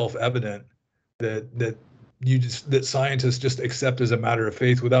not self-evident that scientists just accept as a matter of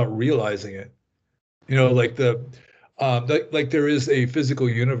faith without realizing it. Like like there is a physical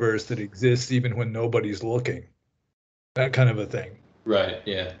universe that exists even when nobody's looking. That kind of a thing. right.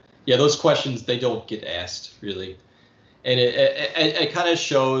 Yeah, yeah. Those questions they don't get asked really, and it kind of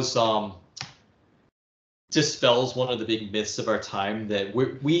shows dispels one of the big myths of our time that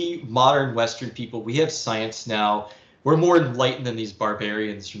we modern Western people, we have science now. We're more enlightened than these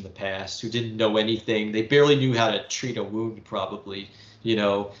barbarians from the past who didn't know anything. They barely knew how to treat a wound, probably.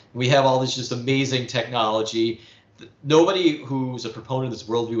 We have all this just amazing technology. Nobody who's a proponent of this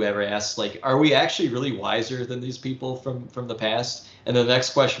worldview ever asks, like, are we actually really wiser than these people from the past? And the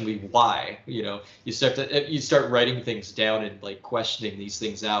next question would be why? You start writing things down and like questioning these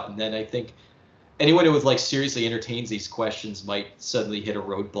things out, and then I think anyone who like seriously entertains these questions might suddenly hit a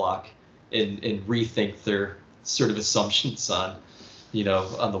roadblock and rethink their sort of assumptions on,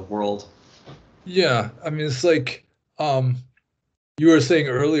 on the world. Yeah, I mean it's like um You were saying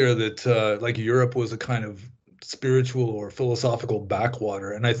earlier that like Europe was a kind of spiritual or philosophical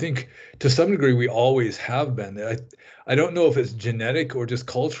backwater, and I think to some degree we always have been. I don't know if it's genetic or just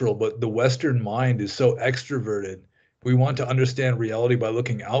cultural, but the Western mind is so extroverted. We want to understand reality by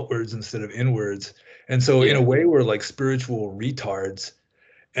looking outwards instead of inwards. And so in a Yeah. way we're like spiritual retards.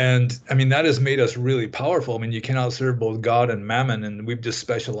 And I mean, that has made us really powerful. I mean, you cannot serve both God and mammon, and we've just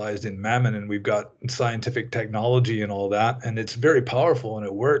specialized in mammon, and we've got scientific technology and all that. And it's very powerful and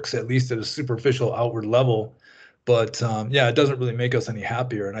it works, at least at a superficial outward level. But yeah, it doesn't really make us any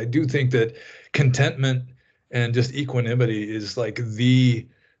happier. And I do think that contentment and just equanimity is like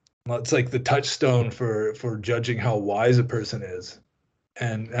well, it's like the touchstone for judging how wise a person is.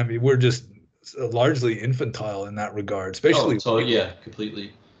 And I mean, we're just largely infantile in that regard, Oh, especially so lately. yeah,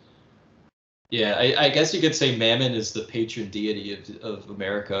 completely. Yeah, I guess you could say Mammon is the patron deity of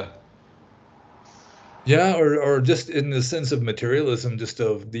America. Yeah, or just in the sense of materialism, just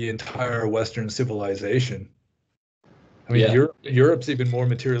of the entire Western civilization. I mean, Yeah. Europe's even more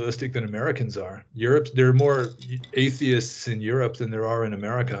materialistic than Americans are. There are more atheists in Europe than there are in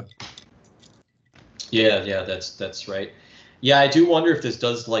America. Yeah, yeah, that's right. Yeah, I do wonder if this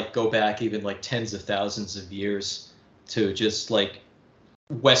does like go back even like tens of thousands of years to just like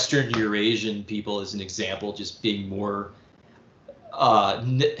Western Eurasian people as an example, just being more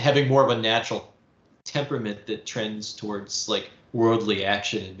having more of a natural temperament that trends towards like worldly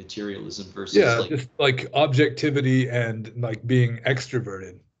action and materialism versus Yeah, like. just like objectivity and like being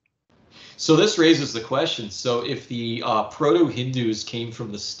extroverted. So this raises the question. So if the proto-Hindus came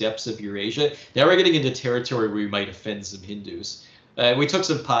from the steppes of Eurasia, now we're getting into territory where we might offend some Hindus. We took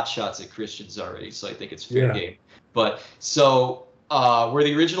some pot shots at Christians already, so I think it's fair Yeah. game. But so were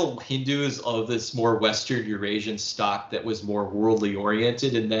the original Hindus of this more Western Eurasian stock that was more worldly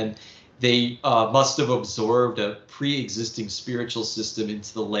oriented, and then they must have absorbed a pre-existing spiritual system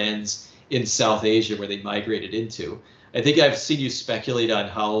into the lands in South Asia where they migrated into. I think I've seen you speculate on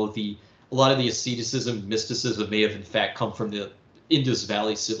how a lot of the asceticism, mysticism may have in fact come from the Indus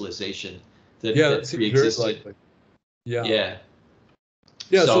Valley civilization Yeah, that that seems very pre-existed. likely. Yeah. Yeah.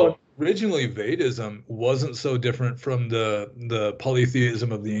 Yeah, so So originally Vedism wasn't so different from the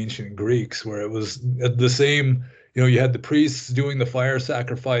polytheism of the ancient Greeks, where it was the same, you had the priests doing the fire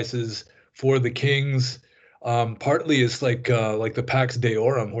sacrifices for the kings. Partly it's like the Pax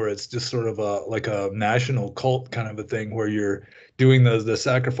Deorum, where it's just sort of like a national cult kind of a thing, where you're doing the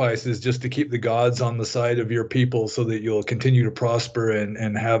sacrifices just to keep the gods on the side of your people so that you'll continue to prosper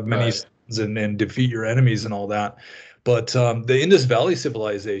and have many right. sons and defeat your enemies and all that. But the Indus Valley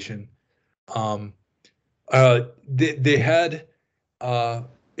civilization, um, they had, uh,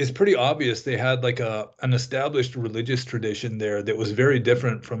 it's pretty obvious they had like an established religious tradition there that was very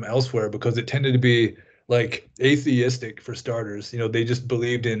different from elsewhere because it tended to be like atheistic for starters. They just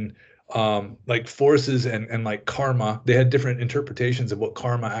believed in like forces and like karma. They had different interpretations of what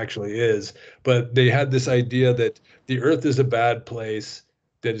karma actually is, but they had this idea that the earth is a bad place,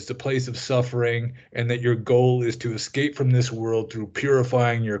 that it's a place of suffering, and that your goal is to escape from this world through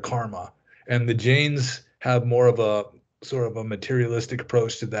purifying your karma. And the Jains have more of a sort of a materialistic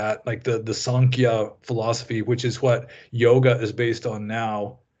approach to that, like the Sankhya philosophy, which is what yoga is based on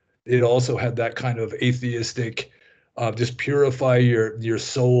now. It also had that kind of atheistic, just purify your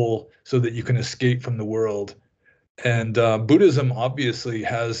soul so that you can escape from the world. And Buddhism obviously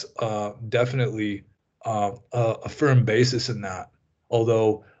has definitely a firm basis in that,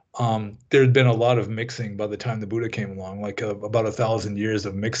 although there'd been a lot of mixing by the time the Buddha came along, like about 1,000 years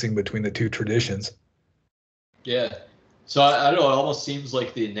of mixing between the two traditions. Yeah. So I don't know. It almost seems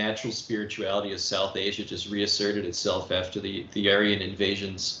like the natural spirituality of South Asia just reasserted itself after the Aryan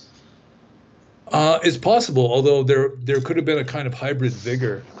invasions. It's possible, although there could have been a kind of hybrid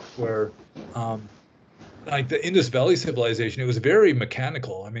vigor where, um, like the Indus Valley civilization, it was very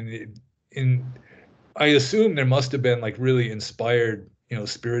mechanical. I mean, I assume there must have been like really inspired,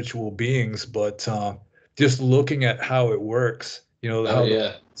 spiritual beings, but just looking at how it works, Oh how the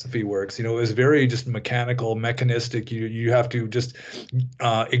yeah. philosophy works, it was very just mechanical, mechanistic. You have to just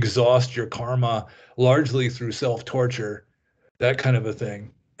exhaust your karma largely through self-torture, that kind of a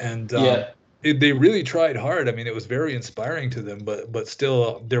thing. And Yeah. they really tried hard. I mean, it was very inspiring to them, but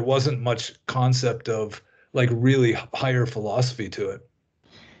still, there wasn't much concept of like really higher philosophy to it.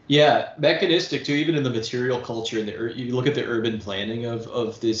 Yeah, mechanistic too. Even in the material culture, and you look at the urban planning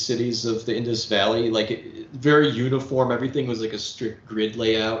of the cities of the Indus Valley, like very uniform. Everything was like a strict grid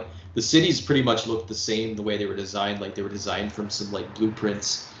layout. The cities pretty much looked the same the way they were designed. Like they were designed from some like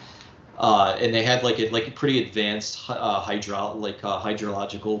blueprints, and they had like a pretty advanced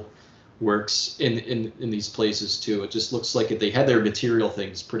hydrological works in these places too. It just looks like they had their material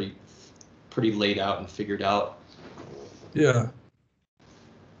things pretty laid out and figured out. Yeah.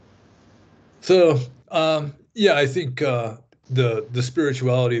 So, yeah, I think the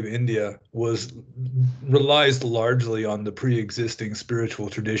spirituality of India relies largely on the pre-existing spiritual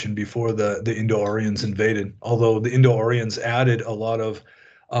tradition before the Indo-Aryans invaded. Although the Indo-Aryans added a lot of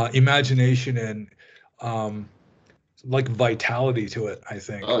imagination and um, like vitality to it, I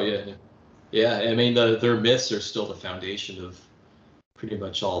think. Oh yeah, yeah. I mean, their myths are still the foundation of pretty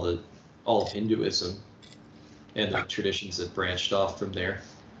much all of Hinduism and the traditions that branched off from there.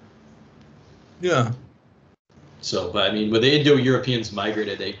 Yeah. So, but I mean, when the Indo-Europeans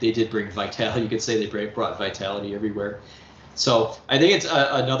migrated, they did bring vitality. You could say they brought vitality everywhere. So I think it's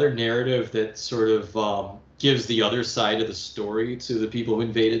another narrative that sort of gives the other side of the story to the people who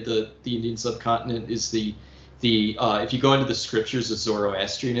invaded the Indian subcontinent. Is the if you go into the scriptures of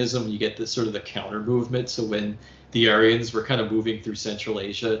Zoroastrianism, you get this sort of the counter movement. So when the Aryans were kind of moving through Central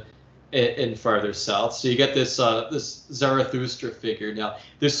Asia and farther south, so you get this this Zarathustra figure. Now,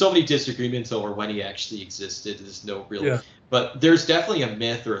 there's so many disagreements over when he actually existed. There's no real, Yeah. but there's definitely a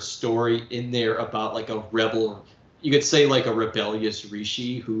myth or a story in there about like a rebel. You could say like a rebellious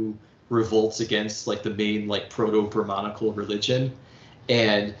rishi who revolts against like the main like proto-Brahmanical religion.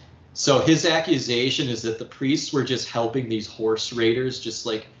 And so his accusation is that the priests were just helping these horse raiders just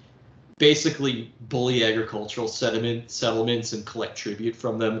like basically bully agricultural settlements and collect tribute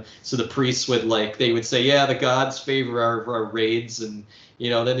from them. So the priests would like, they would say, yeah, the gods favor our raids. And, you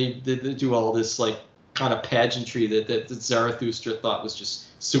know, then they do all this like kind of pageantry that Zarathustra thought was just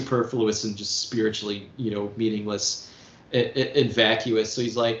superfluous and just spiritually, you know, meaningless and vacuous. So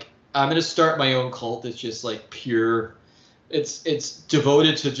he's like, I'm going to start my own cult that's just like pure. It's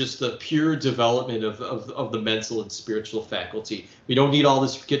devoted to just the pure development of the mental and spiritual faculty. We don't need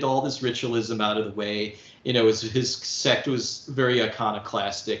get all this ritualism out of the way. You know, his sect was very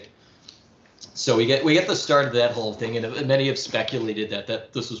iconoclastic. So we get the start of that whole thing, and many have speculated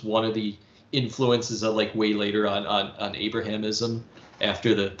that this was one of the influences of like way later on Abrahamism,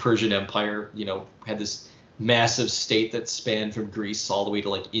 after the Persian Empire, you know, had this massive state that spanned from Greece all the way to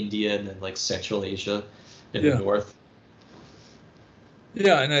like India and then like Central Asia in the north.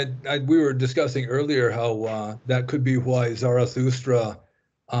 Yeah, and we were discussing earlier how that could be why Zarathustra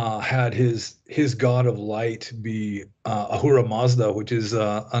had his god of light be Ahura Mazda, which is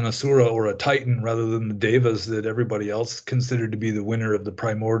an Asura or a Titan, rather than the Devas that everybody else considered to be the winner of the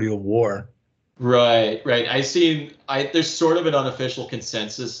primordial war. Right. There's sort of an unofficial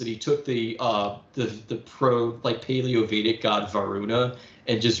consensus that he took the pro like Paleo-Vedic god Varuna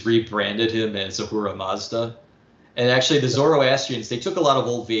and just rebranded him as Ahura Mazda. And actually, the Zoroastrians, they took a lot of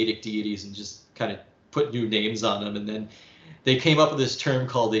old Vedic deities and just kind of put new names on them. And then they came up with this term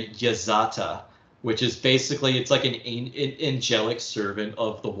called the Yazata, which is basically, it's like an angelic servant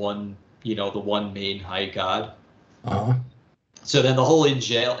of the one main high god. Uh-huh. So then the whole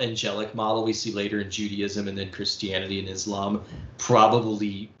angelic model we see later in Judaism and then Christianity and Islam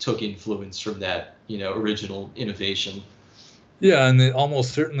probably took influence from that, you know, original innovation. Yeah, and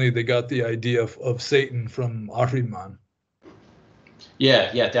almost certainly they got the idea of Satan from Ahriman.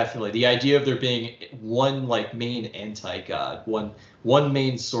 Yeah, definitely. The idea of there being one like main anti-god, one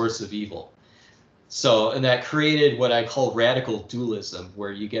main source of evil. So, and that created what I call radical dualism,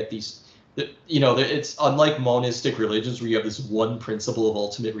 where you get these, you know, it's unlike monistic religions where you have this one principle of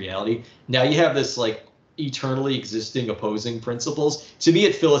ultimate reality. Now you have this like eternally existing opposing principles. To me,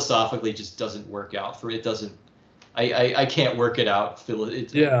 it philosophically just doesn't work out for it. Doesn't. I can't work it out.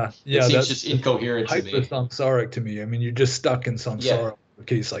 It seems just incoherent to me. Samsaric to me. I mean, you're just stuck in samsara in a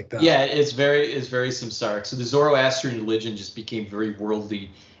case like that. Yeah, it's very samsaric. So the Zoroastrian religion just became very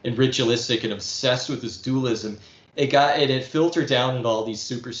worldly and ritualistic and obsessed with this dualism. It filtered down into all these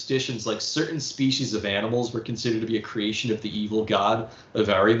superstitions, like certain species of animals were considered to be a creation of the evil god of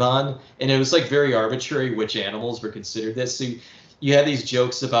Ahriman, and it was like very arbitrary which animals were considered this. So you had these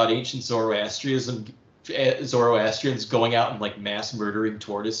jokes about ancient Zoroastrians going out and like mass murdering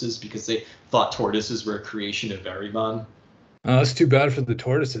tortoises because they thought tortoises were a creation of Ahriman. That's too bad for the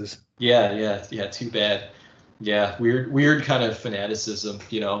tortoises. Yeah, too bad. Yeah, weird kind of fanaticism,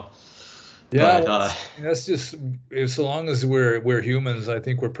 you know. Yeah, but, that's just, so long as we're humans, I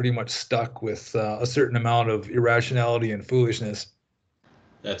think we're pretty much stuck with a certain amount of irrationality and foolishness.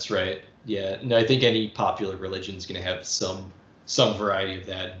 That's right. Yeah, and I think any popular religion is going to have some variety of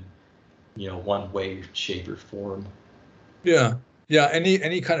that, you know, one way, shape, or form. Yeah.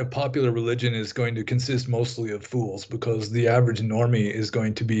 Any kind of popular religion is going to consist mostly of fools, because the average normie is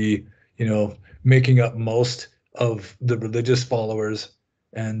going to be, you know, making up most of the religious followers.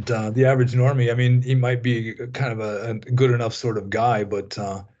 And the average normie, I mean, he might be kind of a good enough sort of guy, but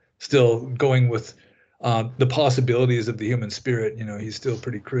still going with the possibilities of the human spirit, he's still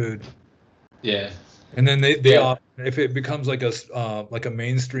pretty crude. Yeah. And then they Yeah. opt, if it becomes like a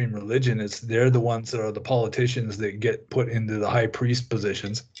mainstream religion, they're the ones that are the politicians that get put into the high priest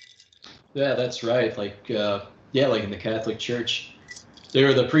positions. Yeah, that's right. Yeah, like in the Catholic Church,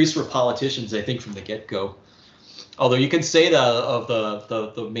 the priests were politicians, I think, from the get-go. Although you can say that of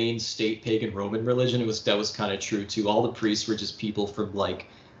the main state pagan Roman religion, that was kind of true too. All the priests were just people from like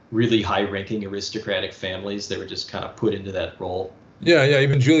really high-ranking aristocratic families. They were just kind of put into that role. Yeah, yeah.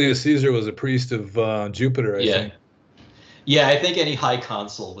 Even Julius Caesar was a priest of Jupiter, I Yeah, think. yeah. I think any high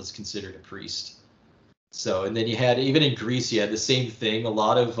consul was considered a priest. So, and then you had even in Greece, you had the same thing. A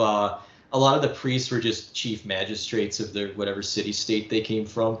lot of the priests were just chief magistrates of their whatever city state they came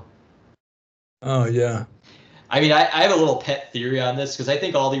from. Oh, yeah. I mean, I have a little pet theory on this because I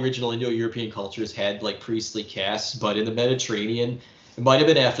think all the original Indo-European cultures had like priestly castes, but in the Mediterranean, it might have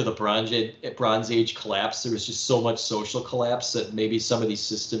been after the Bronze Age collapse. There was just so much social collapse that maybe some of these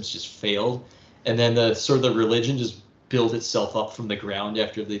systems just failed, and then the sort of the religion just built itself up from the ground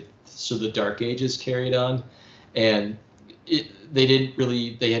after the Dark Ages carried on, and they didn't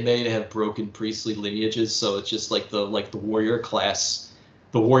really they had may have broken priestly lineages, so it's just like the warrior class,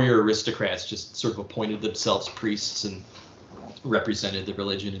 the warrior aristocrats just sort of appointed themselves priests and represented the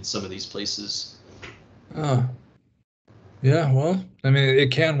religion in some of these places. Oh, yeah. Well, I mean,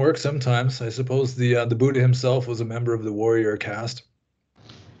 it can work sometimes. I suppose the Buddha himself was a member of the warrior caste.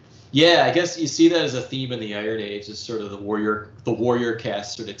 Yeah, I guess you see that as a theme in the Iron Age, is sort of the warrior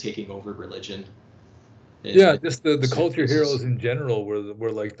caste sort of taking over religion. Yeah, In just the certain culture places. heroes in general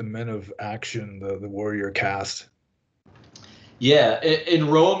were like the men of action, the warrior caste. Yeah, in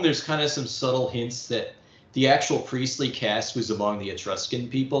Rome, there's kind of some subtle hints that the actual priestly caste was among the Etruscan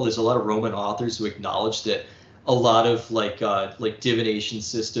people. There's a lot of Roman authors who acknowledge that a lot of like divination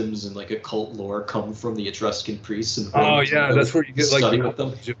systems and like occult lore come from the Etruscan priests, and the Oh Romans would yeah, go that's where you to get like the study with them.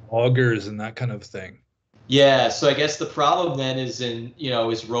 knowledge of augurs and that kind of thing. Yeah, so I guess the problem then is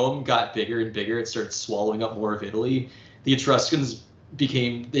as Rome got bigger and bigger, it started swallowing up more of Italy. The Etruscans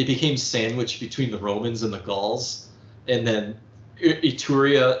became sandwiched between the Romans and the Gauls, and then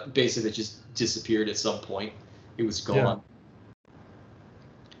Etruria basically just disappeared at some point. It was Yeah, gone.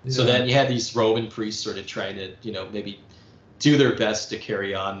 So yeah. then you had these Roman priests sort of trying to, maybe do their best to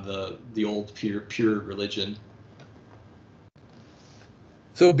carry on the old pure religion.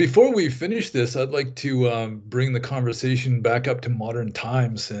 So before we finish this, I'd like to bring the conversation back up to modern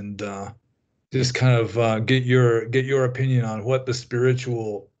times and just kind of get your opinion on what the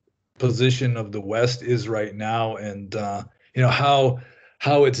spiritual position of the West is right now, and how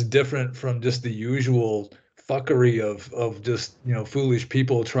it's different from just the usual fuckery of just foolish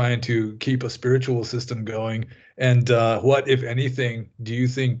people trying to keep a spiritual system going. And what, if anything, do you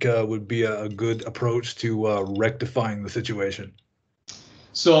think would be a good approach to rectifying the situation?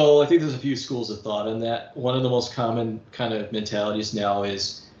 So I think there's a few schools of thought on that. One of the most common kind of mentalities now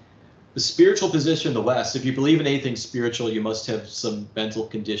is the spiritual position in the West. If you believe in anything spiritual, you must have some mental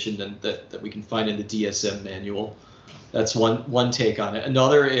condition that we can find in the DSM manual. That's one take on it.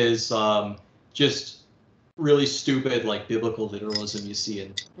 Another is just really stupid like biblical literalism you see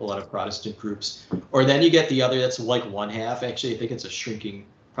in a lot of Protestant groups. Or then you get the other, that's like one half. Actually, I think it's a shrinking,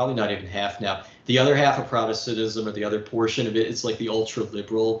 probably not even half now. The other half of Protestantism, or the other portion of it, it's like the ultra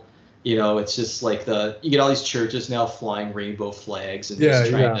liberal. It's just like you get all these churches now flying rainbow flags and Yeah,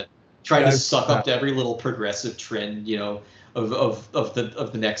 just trying yeah, to trying yeah. to I've seen suck that. up to every little progressive trend, of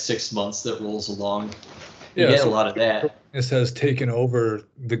the next 6 months that rolls along. You Yeah, get a so lot of that. this has taken over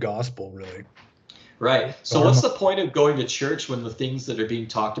the gospel, really. Right. So what's Dharma. the point of going to church when the things that are being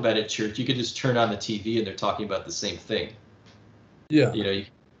talked about at church, you could just turn on the TV and they're talking about the same thing. Yeah,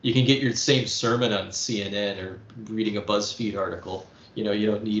 You can get your same sermon on CNN or reading a BuzzFeed article. You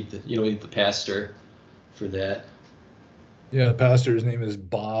don't need the pastor for that. yeah. The pastor's name is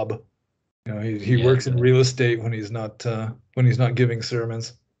Bob. He Yeah. works in real estate when he's not giving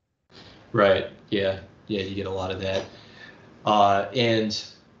sermons. Right. Yeah. Yeah, you get a lot of that. And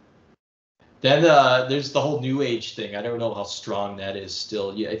then there's the whole New Age thing. I don't know how strong that is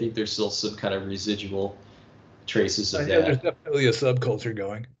still. Yeah, I think there's still some kind of residual traces of Yeah, there's that. definitely a subculture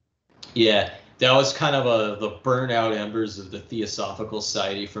going. Yeah, that was kind of the burnout embers of the Theosophical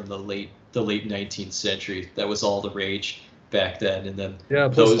Society from the late 19th century. That was all the rage back then, and then Yeah,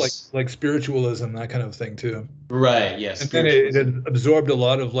 plus like those. like spiritualism, that kind of thing too. Right, yeah, And then it spiritualism. had absorbed a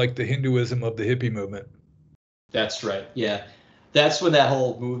lot of like the Hinduism of the hippie movement. That's right. Yeah, that's when that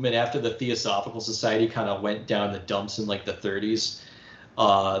whole movement after the Theosophical Society kind of went down the dumps in like the 30s.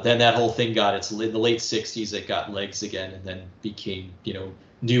 Then that whole thing got in the late 60s, it got legs again, and then became,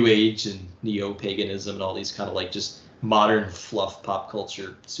 New Age and neo-paganism and all these kind of like just modern fluff pop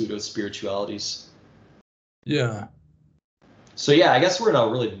culture pseudo-spiritualities. Yeah. So yeah, I guess we're in a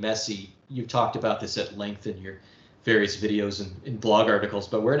really messy, you've talked about this at length in your various videos and in blog articles,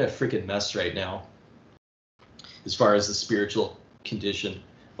 but we're in a freaking mess right now as far as the spiritual condition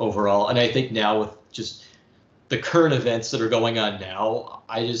overall. And I think now with just the current events that are going on now,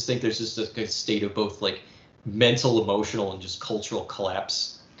 I just think there's just a state of both like mental, emotional, and just cultural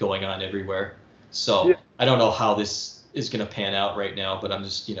collapse going on everywhere. Yeah. So I don't know how this is going to pan out right now, but I'm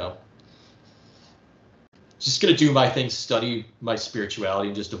just, just going to do my thing, study my spirituality,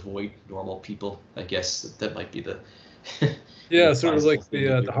 and just avoid normal people. I guess that might be the Yeah, sort of responsible like thing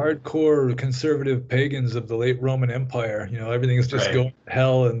to the do. hardcore conservative pagans of the late Roman Empire. Everything's just Right. going to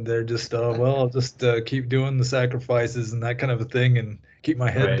hell, and they're just, well, I'll just keep doing the sacrifices and that kind of a thing, and keep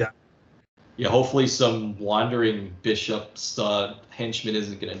my head Right. down. Yeah, hopefully some wandering bishop henchman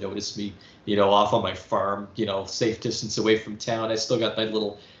isn't going to notice me, off on my farm, safe distance away from town. I still got my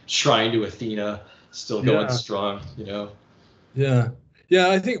little shrine to Athena still going Yeah, strong. yeah, yeah.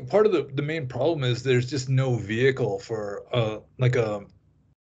 I think part of the main problem is there's just no vehicle for like a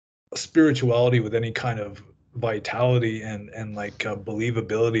spirituality with any kind of vitality and like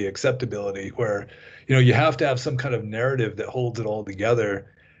believability, acceptability, where you have to have some kind of narrative that holds it all together,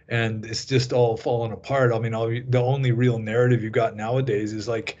 and it's just all falling apart. I mean, the only real narrative you've got nowadays is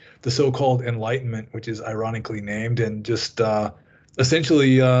like the so-called Enlightenment, which is ironically named, and just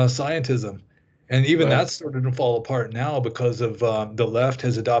essentially scientism. And even Right, that's starting to fall apart now because of the left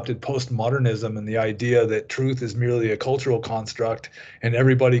has adopted postmodernism and the idea that truth is merely a cultural construct and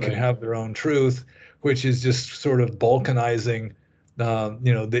everybody can right. have their own truth, which is just sort of balkanizing,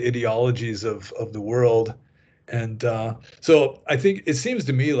 the ideologies of the world. And so I think it seems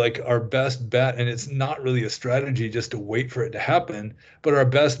to me like our best bet, and it's not really a strategy just to wait for it to happen, but our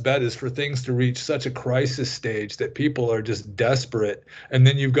best bet is for things to reach such a crisis stage that people are just desperate. And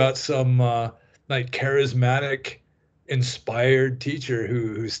then you've got some like charismatic, inspired teacher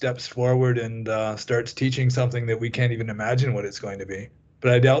who steps forward and starts teaching something that we can't even imagine what it's going to be.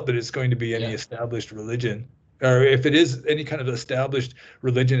 But I doubt that it's going to be any Yeah. established religion. Or if it is any kind of established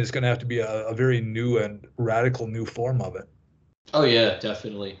religion, it's going to have to be a very new and radical new form of it. Oh yeah,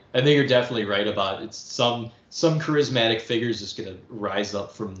 definitely. I think you're definitely right about it. It's some charismatic figures just going to rise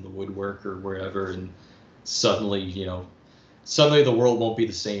up from the woodwork or wherever, and suddenly, suddenly the world won't be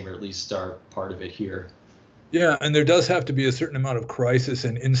the same, or at least our part of it here. Yeah, and there does have to be a certain amount of crisis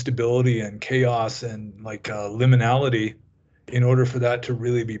and instability and chaos and like liminality in order for that to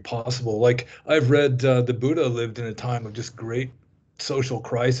really be possible. Like I've read the Buddha lived in a time of just great social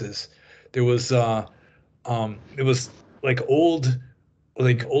crisis. There was it was like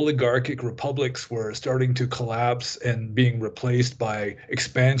oligarchic republics were starting to collapse and being replaced by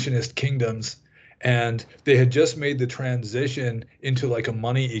expansionist kingdoms. And they had just made the transition into like a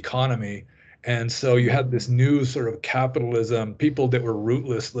money economy. And so you had this new sort of capitalism, people that were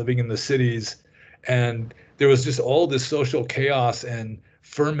rootless living in the cities. And there was just all this social chaos and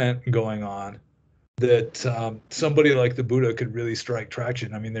ferment going on that somebody like the Buddha could really strike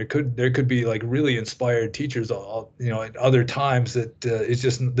traction. I mean, there could be like really inspired teachers, at other times that it's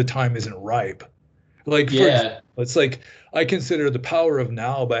just the time isn't ripe. Like for example, Yeah, it's like I consider The Power of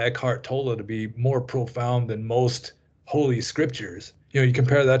Now by Eckhart Tolle to be more profound than most holy scriptures. You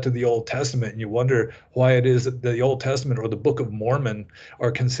compare that to the Old Testament, and you wonder why it is that the Old Testament or the Book of Mormon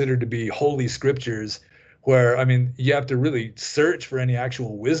are considered to be holy scriptures, where I mean, you have to really search for any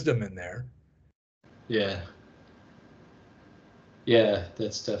actual wisdom in there. yeah, yeah. I think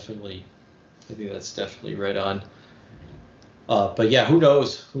that's definitely right on. But yeah, who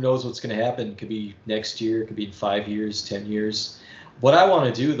knows? Who knows what's going to happen? It could be next year, it could be in 5 years, 10 years. What I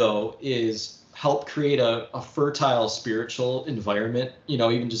want to do though is help create a fertile spiritual environment,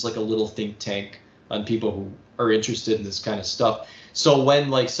 even just like a little think tank on people who are interested in this kind of stuff. So when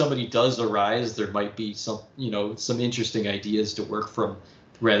like somebody does arise, there might be some interesting ideas to work from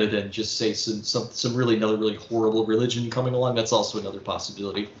rather than just say some really another really horrible religion coming along. That's also another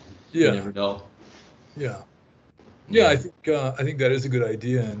possibility. You Yeah, never know. yeah. Yeah, I Yeah. think I think that is a good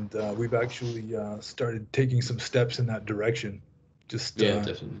idea, and we've actually started taking some steps in that direction. Just Yeah,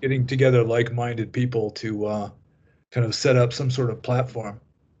 definitely. getting together like-minded people to kind of set up some sort of platform.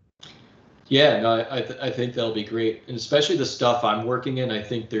 Yeah, no, I think that'll be great, and especially the stuff I'm working in. I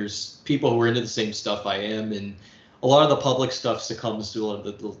think there's people who are into the same stuff I am, and a lot of the public stuff succumbs to a lot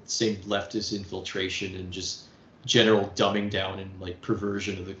of the same leftist infiltration and just general dumbing down and like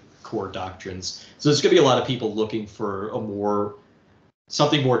perversion of the core doctrines. So there's going to be a lot of people looking for a more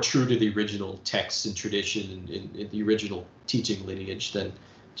something more true to the original text and tradition and the original teaching lineage than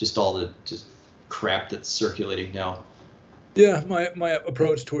just all the just crap that's circulating now. Yeah, my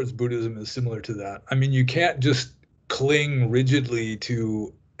approach towards Buddhism is similar to that. I mean, you can't just cling rigidly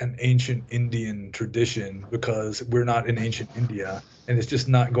to an ancient Indian tradition because we're not in ancient India and it's just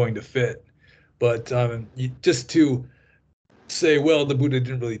not going to fit. But just to say, well, the Buddha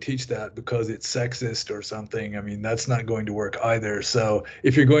didn't really teach that because it's sexist or something, I mean, that's not going to work either. So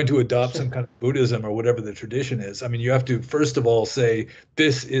if you're going to adopt some kind of Buddhism or whatever the tradition is, I mean, you have to first of all say,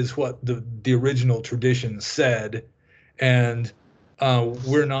 this is what the original tradition said, and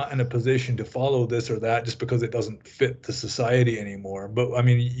we're not in a position to follow this or that just because it doesn't fit the society anymore. But I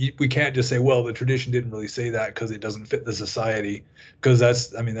mean, we can't just say, well, the tradition didn't really say that because it doesn't fit the society, because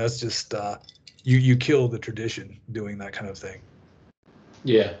that's, I mean, that's just you kill the tradition doing that kind of thing.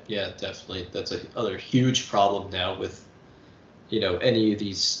 Yeah, definitely. That's another huge problem now with, any of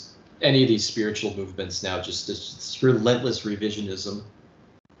these spiritual movements now. Just this relentless revisionism.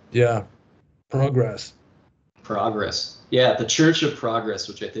 Yeah, progress. Progress. Yeah, the Church of Progress,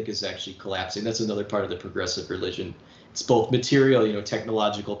 which I think is actually collapsing. That's another part of the progressive religion. It's both material,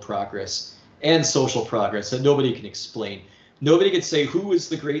 technological progress and social progress that nobody can explain. Nobody can say who is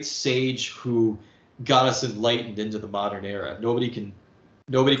the great sage who got us enlightened into the modern era. Nobody can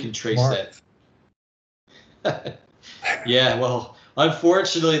trace Marx. that. Yeah, well,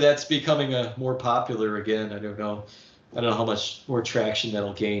 unfortunately, that's becoming a more popular again. I don't know how much more traction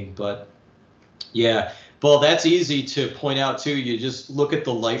that'll gain, but yeah. Well, that's easy to point out too. You just look at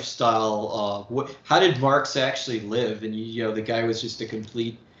the lifestyle. How did Marx actually live? And the guy was just a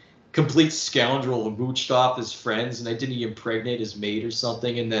complete scoundrel who mooched off his friends, and didn't he impregnate his maid or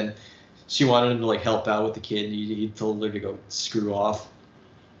something? And then she wanted him to like help out with the kid, and he told her to go screw off.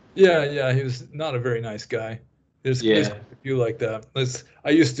 Yeah, he was not a very nice guy. There's Yeah. quite a few like that.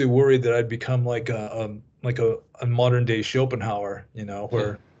 I used to worry that I'd become like a modern day Schopenhauer,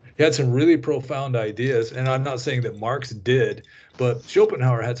 where he had some really profound ideas. And I'm not saying that Marx did, but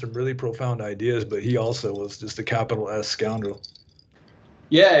Schopenhauer had some really profound ideas, but he also was just a capital S scoundrel.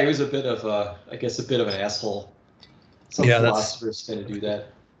 Yeah, he was a bit of I guess a bit of an asshole. Some Yeah, that's philosophers tend to do that.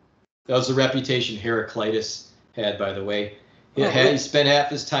 That was the reputation Heraclitus had, by the way. oh, He spent half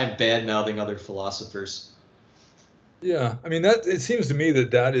his time bad mouthing other philosophers. yeah. I mean, that it seems to me that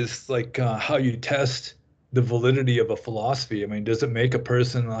that is like how you test the validity of a philosophy. I mean, does it make a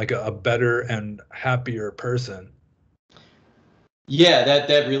person like a better and happier person? Yeah,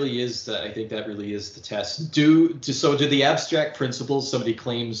 that really is I think that really is the test. So do the abstract principles somebody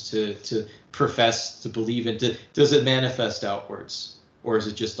claims to profess to believe in, does it manifest outwards, or is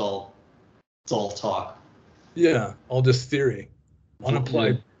it just it's all talk? Yeah, all just theory, Yeah.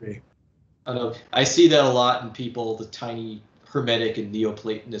 unapplied theory. I know I see that a lot in people, the tiny Hermetic and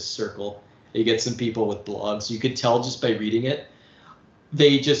Neoplatonist circle. You get some people with blogs. You could tell just by reading it,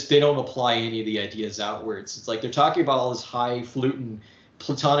 they don't apply any of the ideas outwards. It's like they're talking about all this highfalutin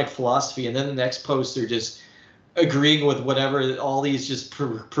Platonic philosophy, and then the next post they're just agreeing with whatever all these just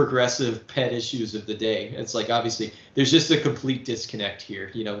progressive pet issues of the day. It's like obviously there's just a complete disconnect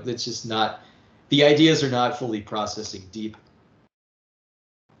here. That's just not, the ideas are not fully processing deep.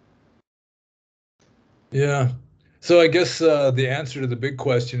 Yeah. So I guess the answer to the big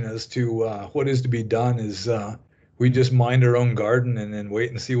question as to what is to be done is we just mind our own garden and then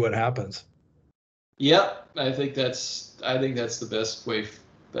wait and see what happens. Yep, I think that's the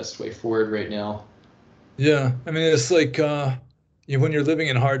best way forward right now. Yeah, I mean, it's like when you're living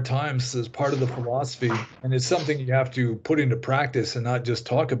in hard times, as part of the philosophy, and it's something you have to put into practice and not just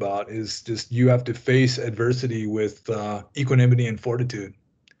talk about, is just you have to face adversity with equanimity and fortitude.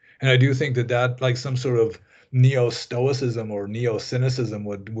 And I do think that like some sort of neo-stoicism or neo-cynicism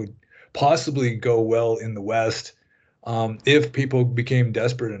would possibly go well in the West if people became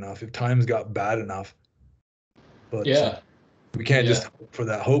desperate enough, if times got bad enough. But Yeah, we can't just yeah, hope for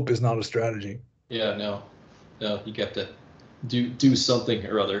that. Hope is not a strategy. yeah. No, you got to do something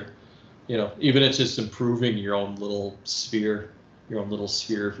or other. Even if it's just improving your own little sphere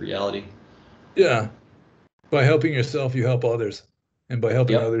of reality. Yeah, by helping yourself, you help others, and by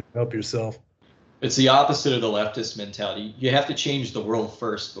helping Yep. others, you help yourself. It's the opposite of the leftist mentality. You have to change the world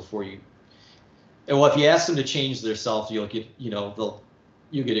first before you. And well, if you ask them to change themselves, you'll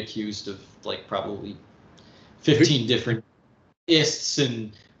get accused of like probably 15 different ists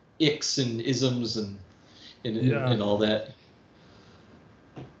and icks and isms and Yeah, all that.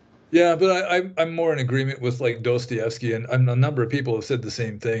 Yeah, but I'm more in agreement with like Dostoevsky, and a number of people have said the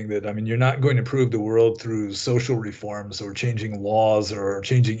same thing, that I mean, you're not going to improve the world through social reforms or changing laws or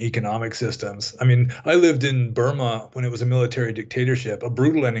changing economic systems. I mean, I lived in Burma when it was a military dictatorship, a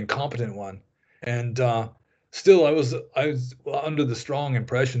brutal and incompetent one, and still I was under the strong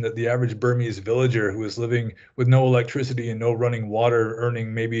impression that the average Burmese villager who was living with no electricity and no running water,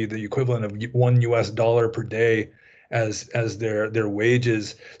 earning maybe the equivalent of $1 per day as their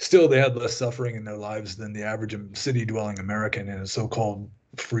wages, still they had less suffering in their lives than the average city dwelling American in a so-called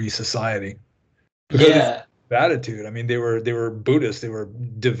free society, because it's Yeah, attitude. I mean, they were Buddhists, they were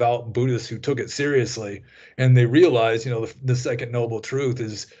devout Buddhists who took it seriously, and they realized, the second noble truth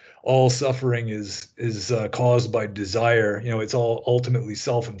is all suffering is caused by desire. It's all ultimately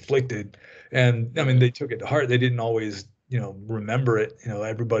self-inflicted, and I mean, right. they took it to heart. They didn't always, remember it.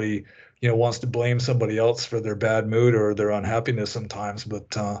 Everybody, wants to blame somebody else for their bad mood or their unhappiness sometimes,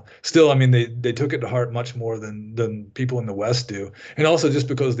 but still, I mean, they took it to heart much more than people in the West do, and also just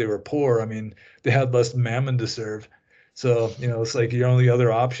because they were poor. I mean, they had less mammon to serve. So, it's like your only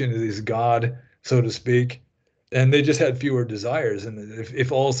other option is God, so to speak. And they just had fewer desires. And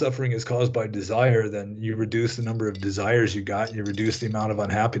if all suffering is caused by desire, then you reduce the number of desires you got, you reduce the amount of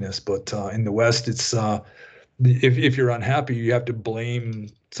unhappiness. But in the West, it's if you're unhappy, you have to blame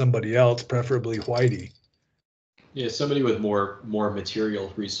somebody else, preferably whitey. Yeah, somebody with more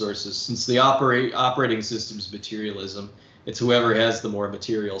material resources. Since the operating system's materialism, it's whoever has the more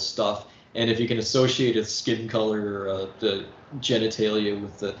material stuff. And if you can associate its skin color or the genitalia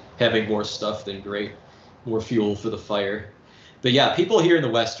with the having more stuff, then great, more fuel for the fire. But yeah, people here in the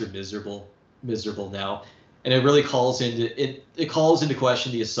West are miserable now, and it really calls into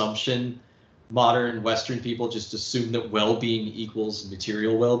question the assumption modern Western people just assume that well-being equals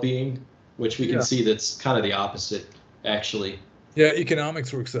material well-being, which we can Yeah. see that's kind of the opposite, actually. Yeah,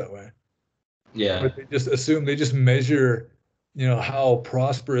 economics works that way. Where Yeah. they just assume, they just measure, how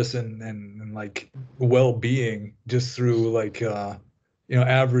prosperous and like well-being just through like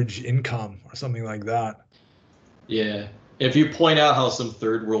average income or something like that. Yeah. If you point out how some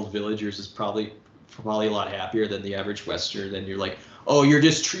third world villagers is probably a lot happier than the average Westerner, then you're like, oh, you're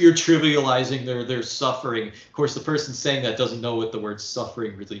trivializing their suffering. Of course, the person saying that doesn't know what the word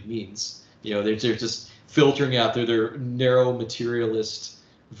suffering really means. They're just filtering out their narrow materialist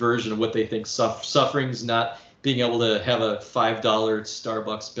version of what they think suffering's not being able to have a $5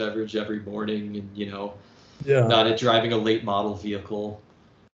 Starbucks beverage every morning and Yeah, not driving a late model vehicle.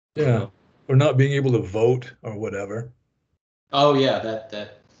 You yeah. know. Or not being able to vote or whatever. Oh yeah,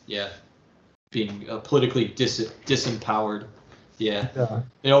 that yeah, being politically disempowered. Yeah, Yeah.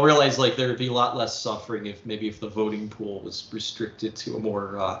 they don't realize like there would be a lot less suffering if the voting pool was restricted to a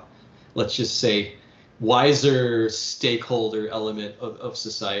more let's just say wiser stakeholder element of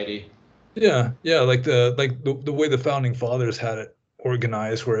society. Yeah, yeah, like the way the founding fathers had it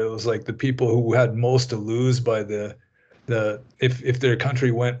organized, where it was like the people who had most to lose by the if their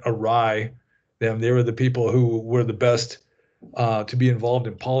country went awry, then they were the people who were the best to be involved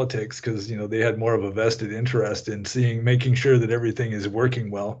in politics, because they had more of a vested interest in making sure that everything is working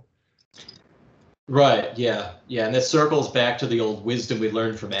well. Right, yeah, yeah, and that circles back to the old wisdom we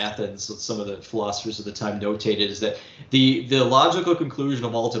learned from Athens, that some of the philosophers of the time notated, is that the logical conclusion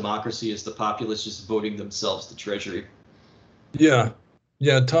of all democracy is the populace just voting themselves the treasury. Yeah.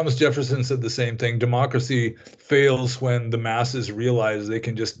 Yeah, Thomas Jefferson said the same thing. Democracy fails when the masses realize they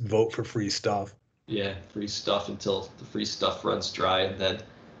can just vote for free stuff. Yeah, free stuff until the free stuff runs dry, and then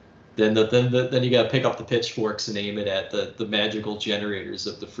you got to pick up the pitchforks and aim it at the magical generators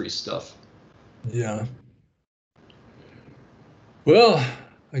of the free stuff. Yeah. Well,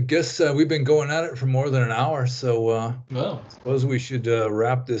 I guess we've been going at it for more than an hour, so Well, suppose we should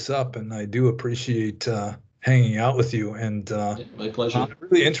wrap this up. And I do appreciate hanging out with you. And yeah, my pleasure. I'm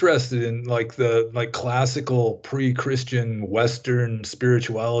really interested in like the like classical pre-Christian Western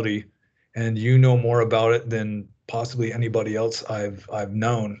spirituality, and you know more about it than possibly anybody else I've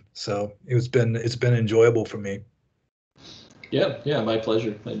known. So it's been enjoyable for me. Yeah, yeah, my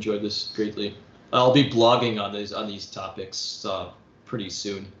pleasure. I enjoyed this greatly. I'll be blogging on these topics pretty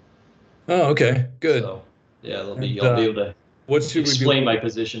soon. Oh, okay, good. So yeah, And I'll be able to what should we be explain my looking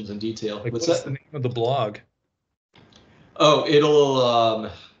positions in detail. like? What's What's the that? name of the blog? Oh, it'll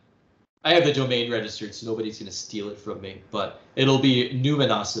I have the domain registered, so nobody's going to steal it from me. But it'll be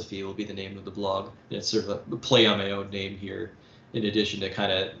Numinosophy will be the name of the blog. And it's sort of a play on my own name here, in addition to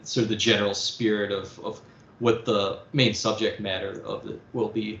kind of sort of the general spirit of what the main subject matter of it will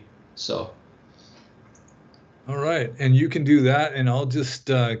be. So All right, and you can do that, and I'll just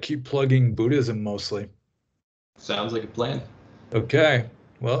keep plugging Buddhism mostly. sounds like a plan. Okay.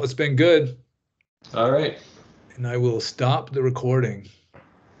 Well, it's been good, All right. and I will stop the recording.